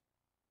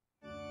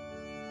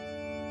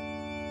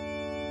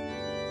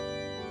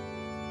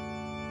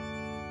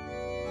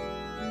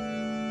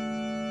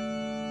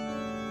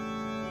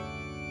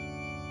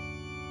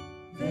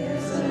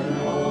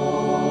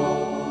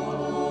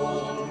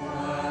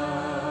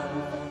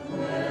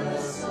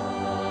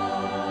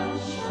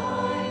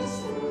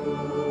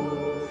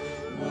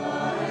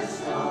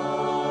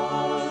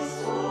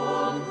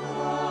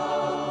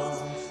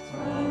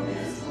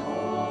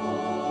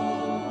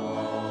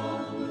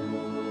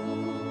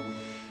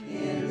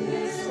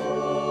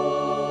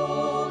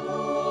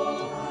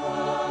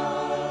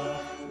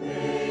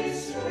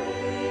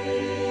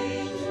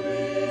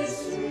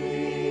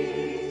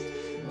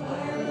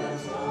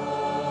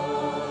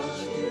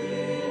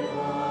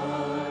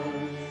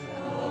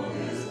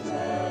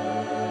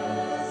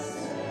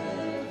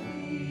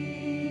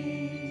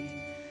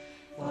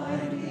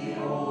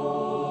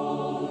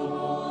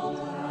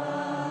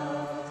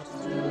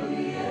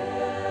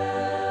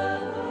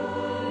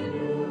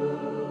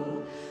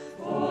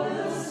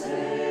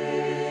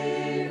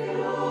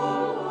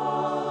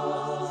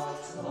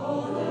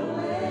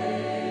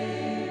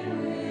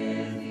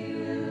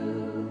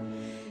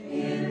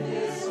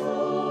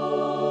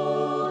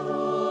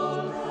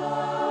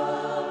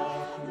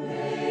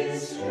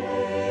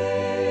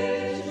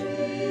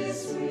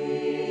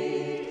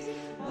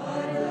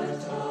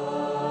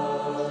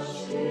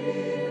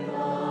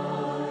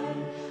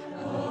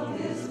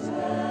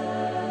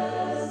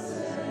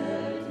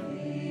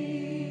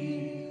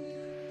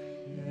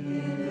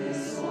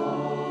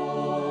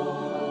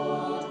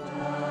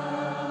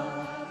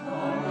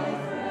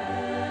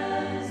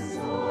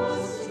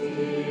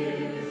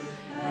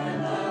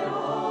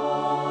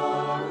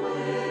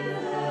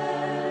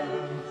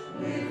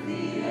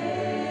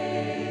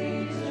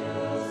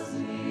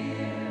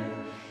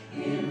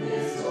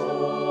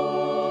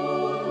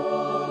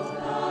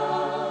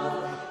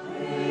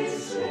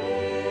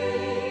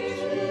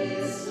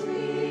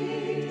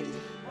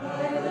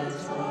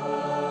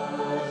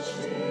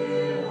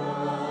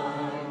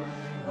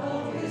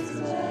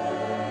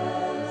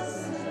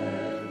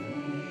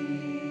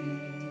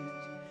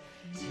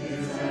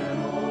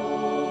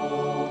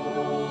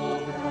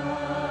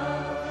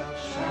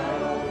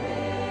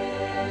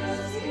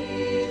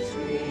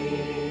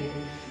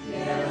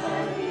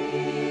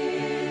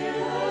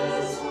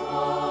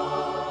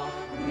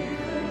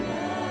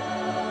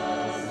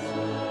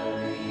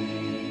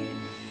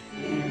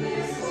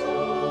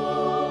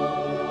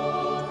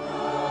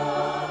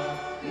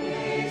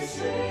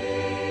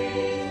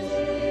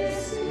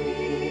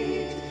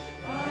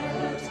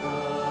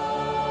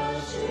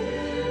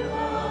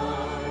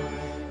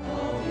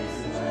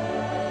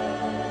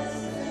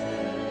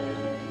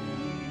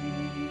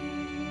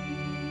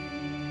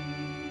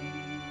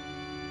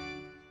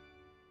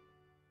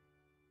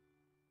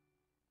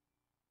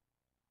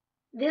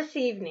 This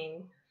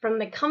evening, from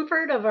the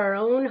comfort of our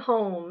own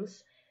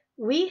homes,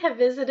 we have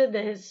visited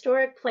the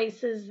historic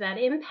places that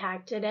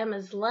impacted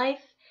Emma's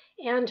life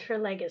and her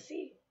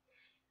legacy.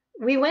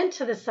 We went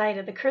to the site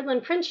of the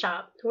Kirtland print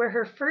shop where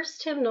her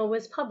first hymnal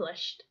was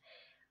published.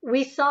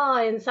 We saw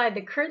inside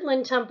the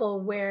Kirtland Temple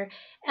where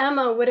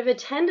Emma would have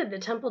attended the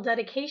temple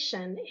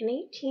dedication in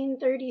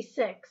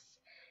 1836.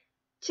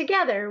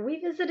 Together, we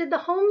visited the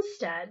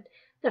homestead,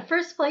 the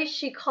first place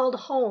she called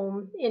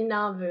home in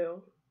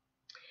Nauvoo.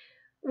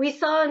 We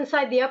saw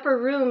inside the upper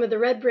room of the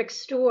red brick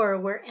store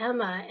where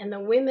Emma and the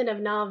women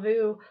of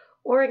Nauvoo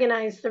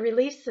organized the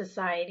Relief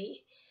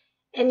Society,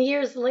 and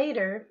years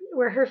later,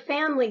 where her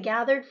family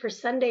gathered for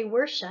Sunday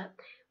worship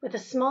with a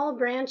small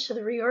branch of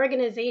the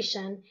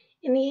reorganization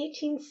in the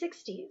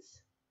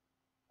 1860s.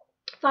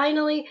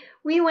 Finally,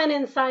 we went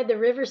inside the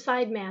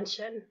Riverside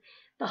Mansion,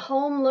 the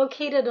home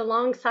located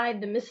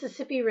alongside the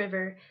Mississippi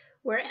River,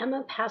 where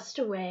Emma passed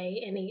away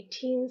in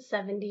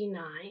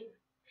 1879.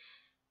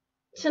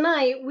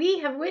 Tonight, we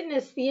have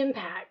witnessed the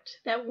impact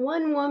that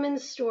one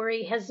woman's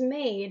story has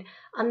made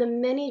on the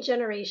many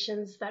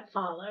generations that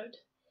followed.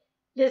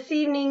 This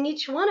evening,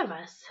 each one of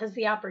us has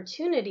the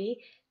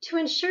opportunity to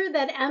ensure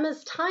that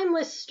Emma's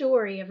timeless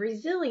story of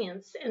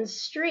resilience and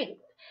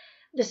strength,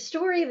 the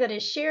story that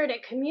is shared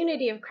at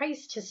Community of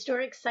Christ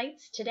historic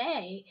sites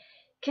today,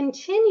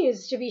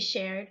 continues to be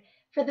shared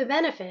for the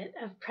benefit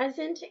of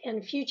present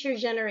and future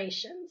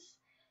generations.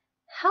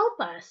 Help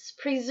us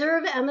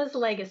preserve Emma's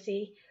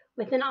legacy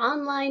with an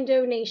online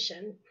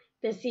donation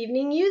this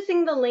evening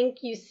using the link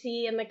you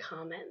see in the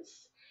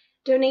comments.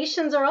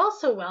 Donations are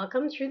also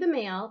welcome through the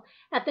mail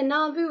at the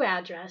Nauvoo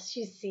address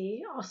you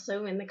see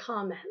also in the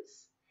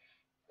comments.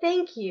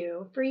 Thank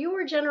you for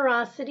your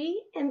generosity,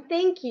 and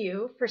thank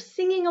you for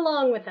singing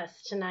along with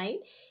us tonight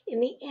in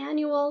the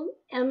annual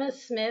Emma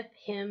Smith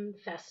Hymn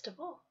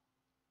Festival.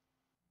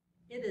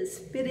 It is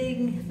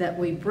fitting that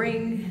we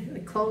bring the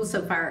close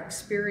of our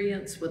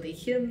experience with a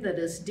hymn that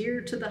is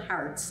dear to the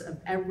hearts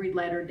of every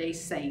Latter-day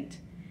Saint,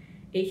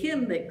 a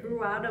hymn that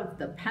grew out of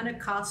the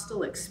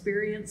Pentecostal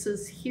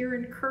experiences here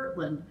in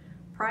Kirtland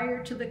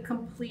prior to the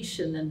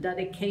completion and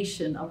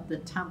dedication of the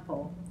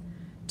temple.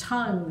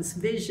 Tongues,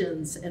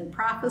 visions, and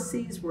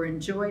prophecies were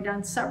enjoyed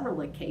on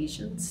several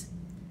occasions.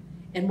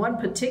 In one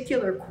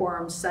particular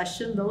quorum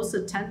session, those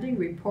attending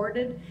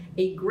reported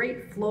a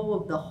great flow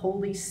of the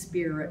Holy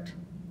Spirit,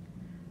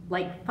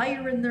 like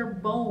fire in their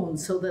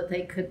bones, so that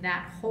they could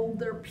not hold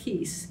their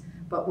peace,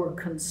 but were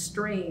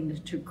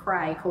constrained to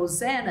cry,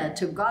 "Hosanna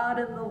to God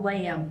and the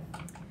Lamb."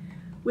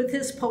 With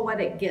his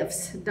poetic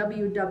gifts,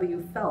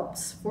 W.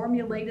 Phelps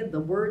formulated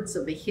the words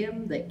of a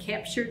hymn that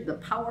captured the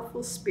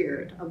powerful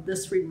spirit of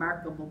this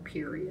remarkable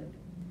period.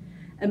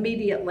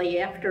 Immediately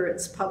after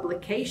its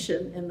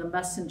publication in the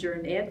Messenger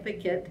and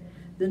Advocate,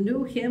 the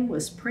new hymn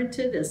was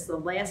printed as the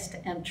last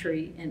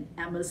entry in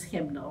Emma's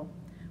hymnal,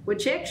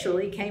 which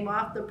actually came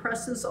off the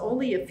presses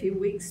only a few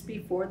weeks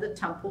before the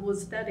temple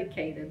was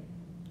dedicated.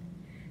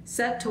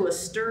 Set to a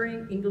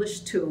stirring English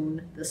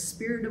tune, "The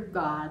Spirit of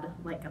God,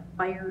 like a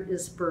fire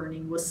is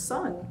burning," was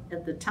sung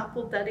at the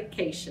temple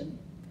dedication.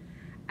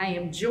 I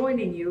am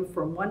joining you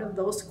from one of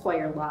those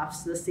choir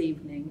lofts this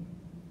evening.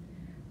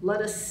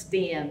 Let us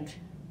stand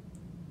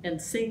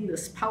and sing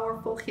this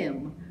powerful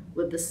hymn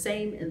with the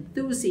same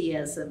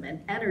enthusiasm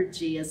and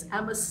energy as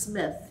Emma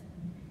Smith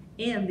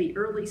and the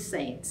early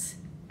saints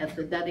at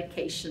the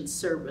dedication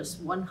service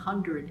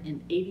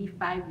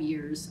 185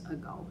 years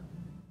ago.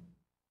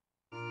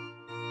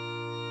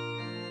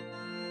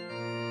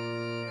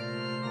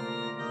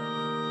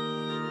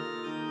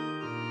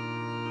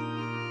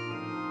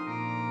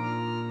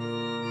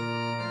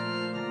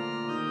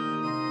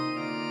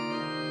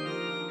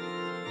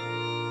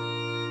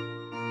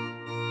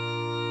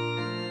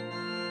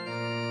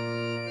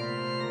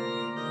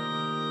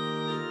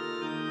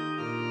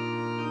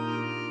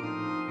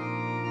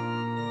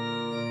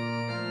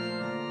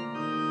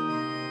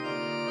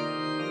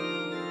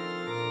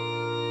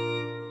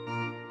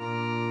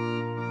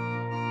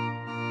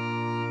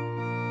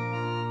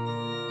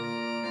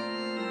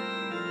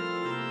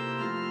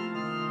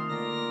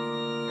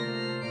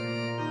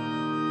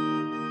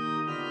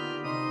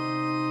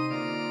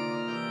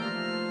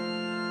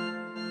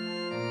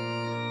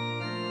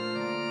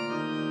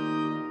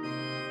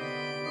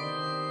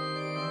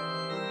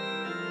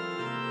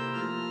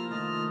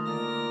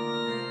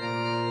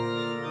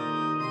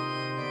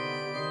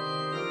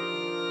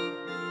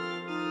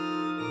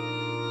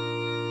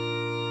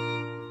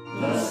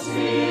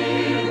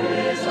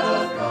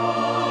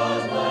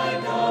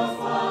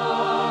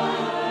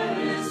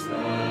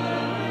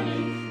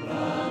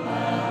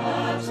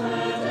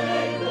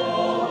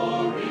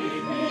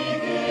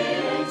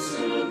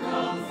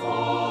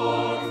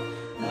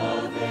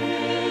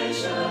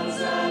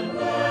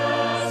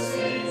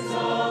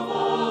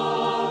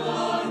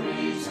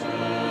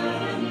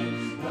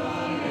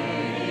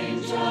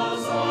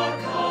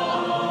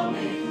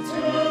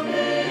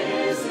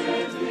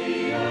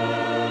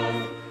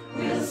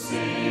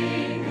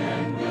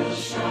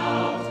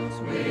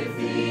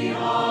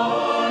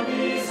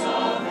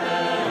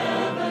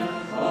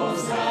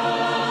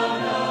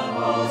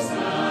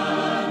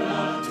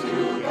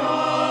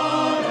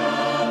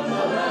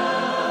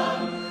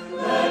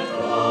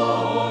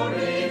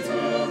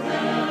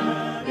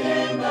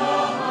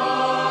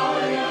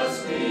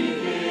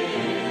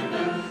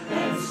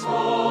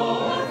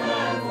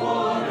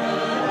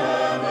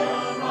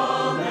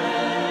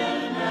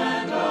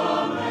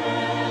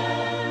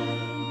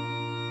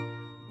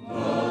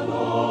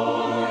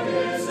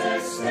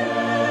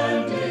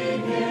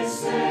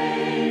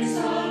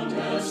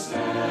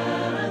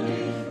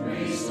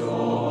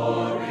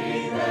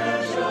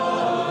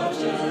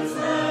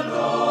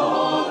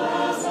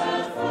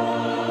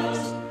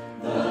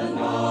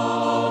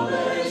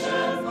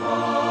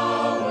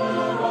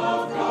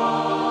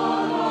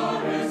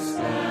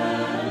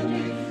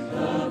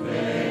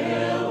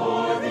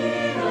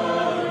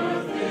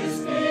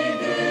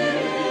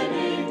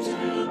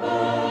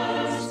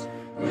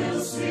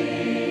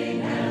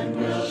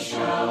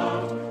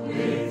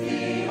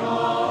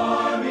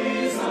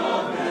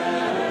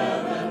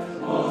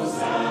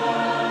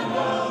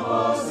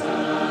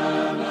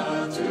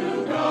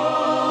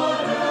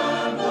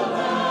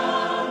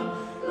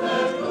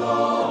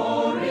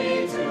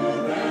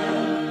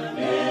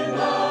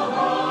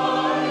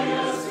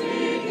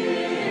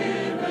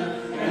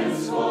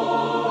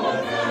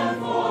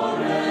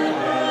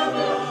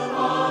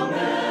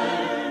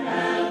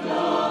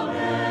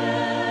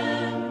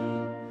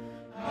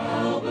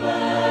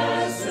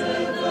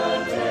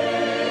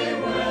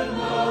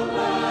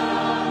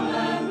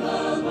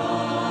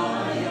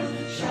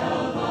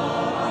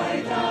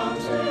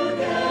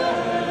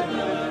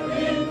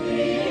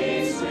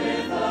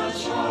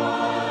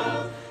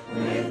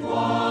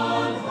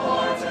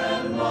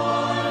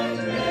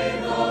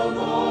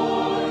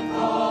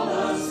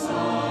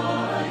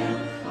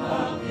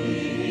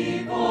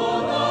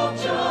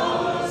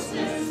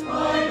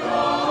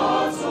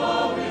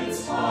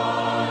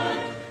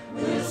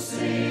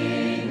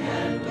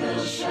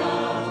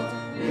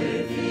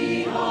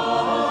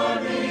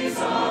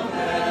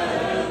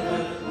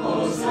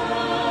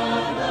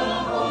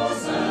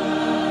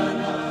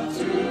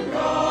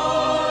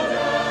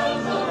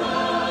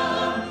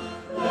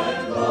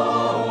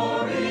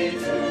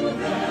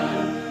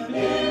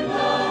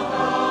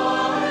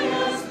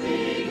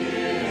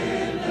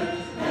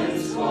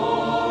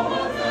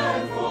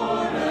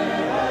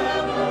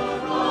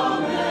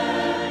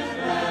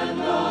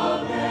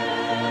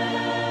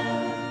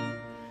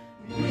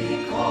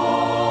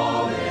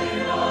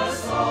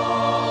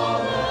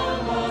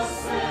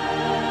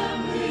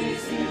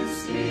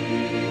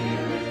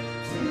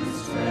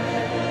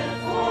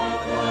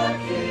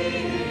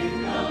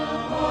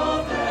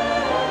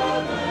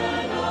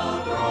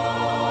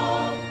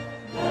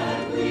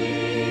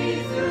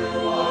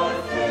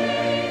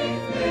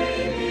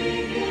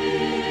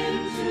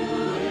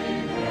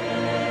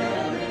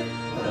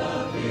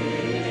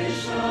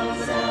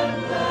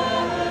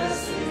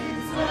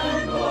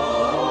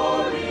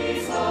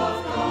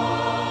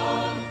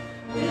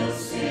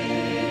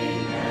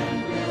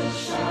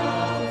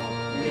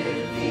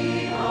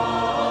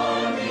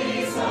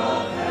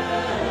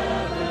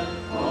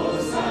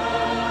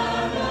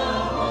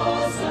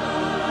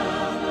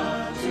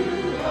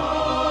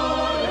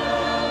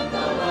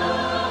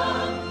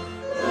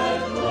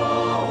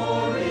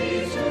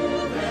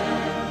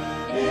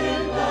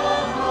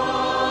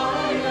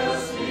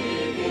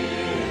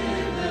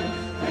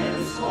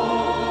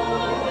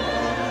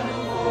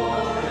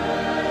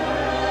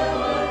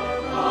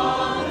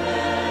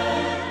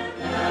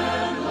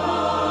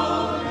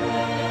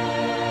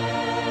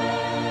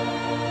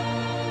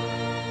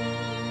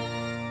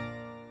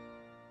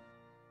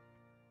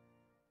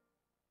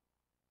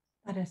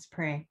 us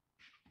pray.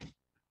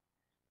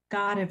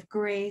 God of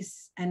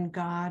grace and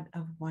God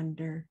of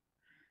wonder,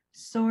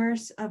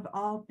 source of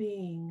all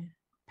being,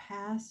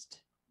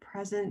 past,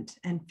 present,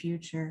 and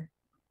future.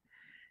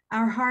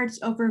 Our hearts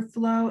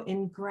overflow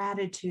in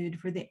gratitude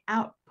for the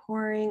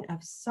outpouring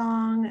of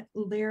song,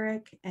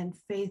 lyric, and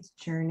faith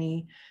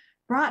journey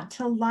brought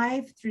to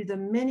life through the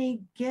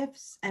many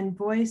gifts and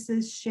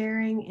voices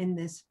sharing in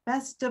this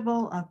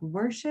festival of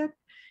worship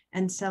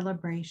and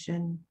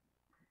celebration.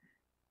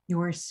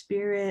 Your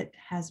Spirit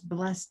has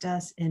blessed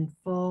us in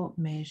full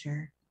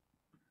measure.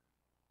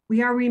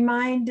 We are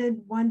reminded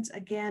once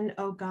again,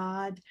 O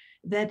God,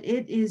 that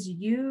it is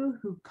you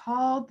who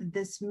called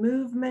this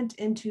movement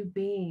into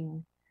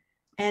being,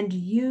 and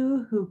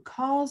you who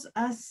calls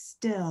us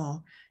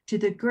still to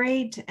the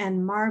great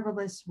and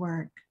marvelous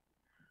work.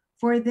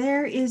 For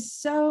there is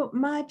so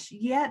much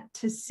yet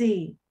to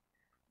see,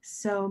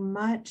 so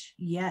much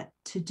yet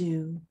to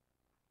do.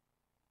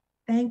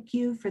 Thank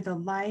you for the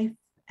life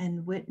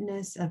and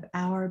witness of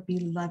our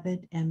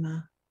beloved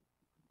Emma,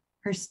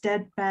 her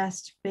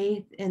steadfast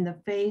faith in the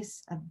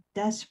face of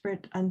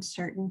desperate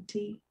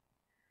uncertainty,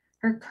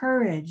 her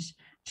courage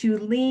to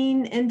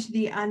lean into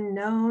the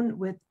unknown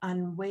with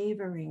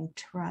unwavering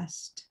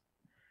trust,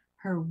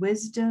 her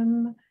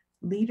wisdom,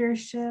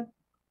 leadership,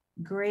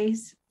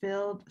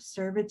 grace-filled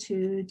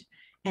servitude,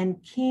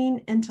 and keen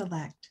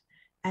intellect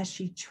as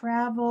she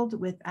traveled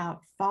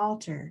without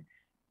falter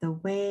the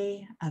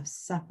way of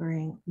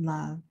suffering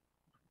love,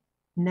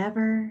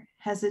 never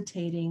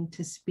hesitating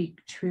to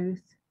speak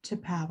truth to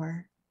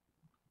power.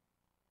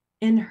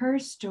 In her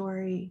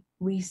story,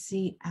 we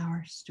see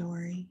our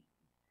story.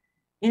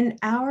 In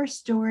our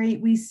story,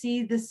 we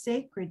see the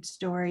sacred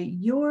story,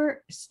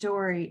 your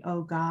story,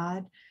 O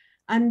God,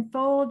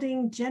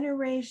 unfolding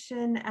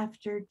generation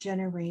after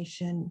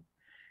generation.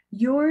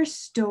 Your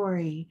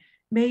story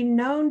made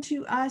known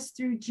to us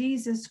through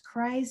Jesus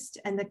Christ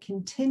and the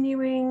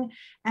continuing,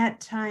 at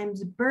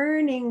times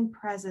burning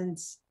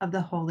presence of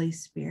the Holy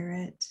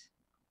Spirit.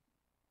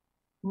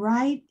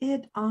 Write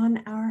it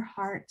on our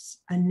hearts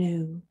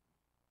anew.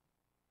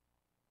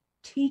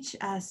 Teach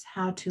us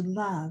how to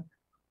love.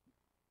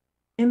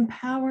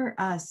 Empower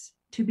us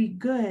to be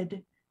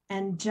good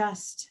and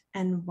just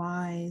and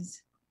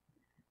wise.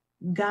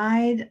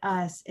 Guide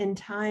us in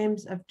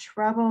times of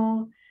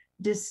trouble,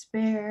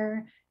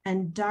 despair,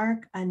 and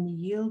dark,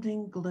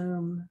 unyielding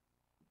gloom.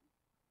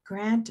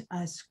 Grant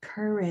us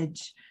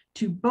courage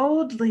to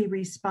boldly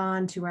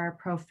respond to our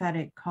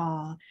prophetic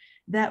call,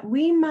 that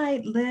we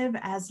might live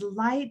as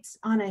lights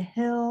on a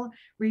hill,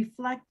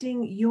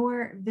 reflecting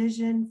your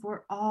vision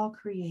for all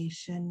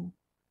creation.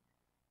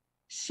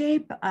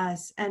 Shape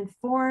us and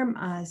form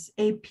us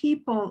a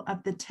people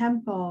of the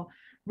temple,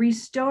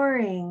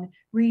 restoring,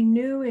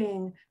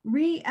 renewing,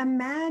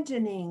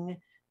 reimagining,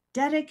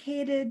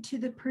 dedicated to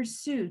the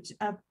pursuit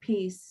of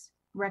peace,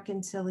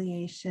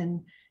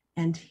 reconciliation,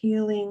 and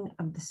healing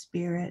of the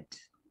spirit.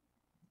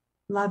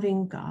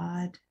 Loving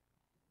God,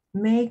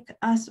 make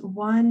us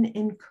one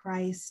in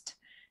Christ,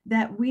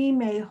 that we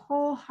may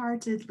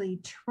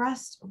wholeheartedly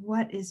trust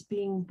what is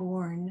being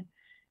born,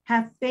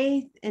 have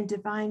faith in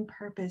divine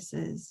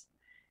purposes,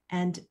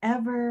 and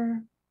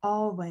ever,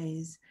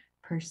 always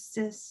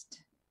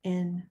persist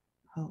in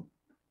hope.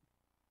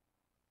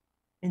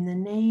 In the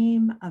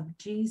name of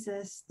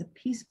Jesus, the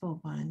peaceful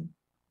one,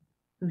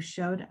 who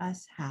showed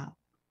us how.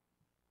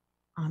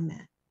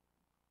 Amen.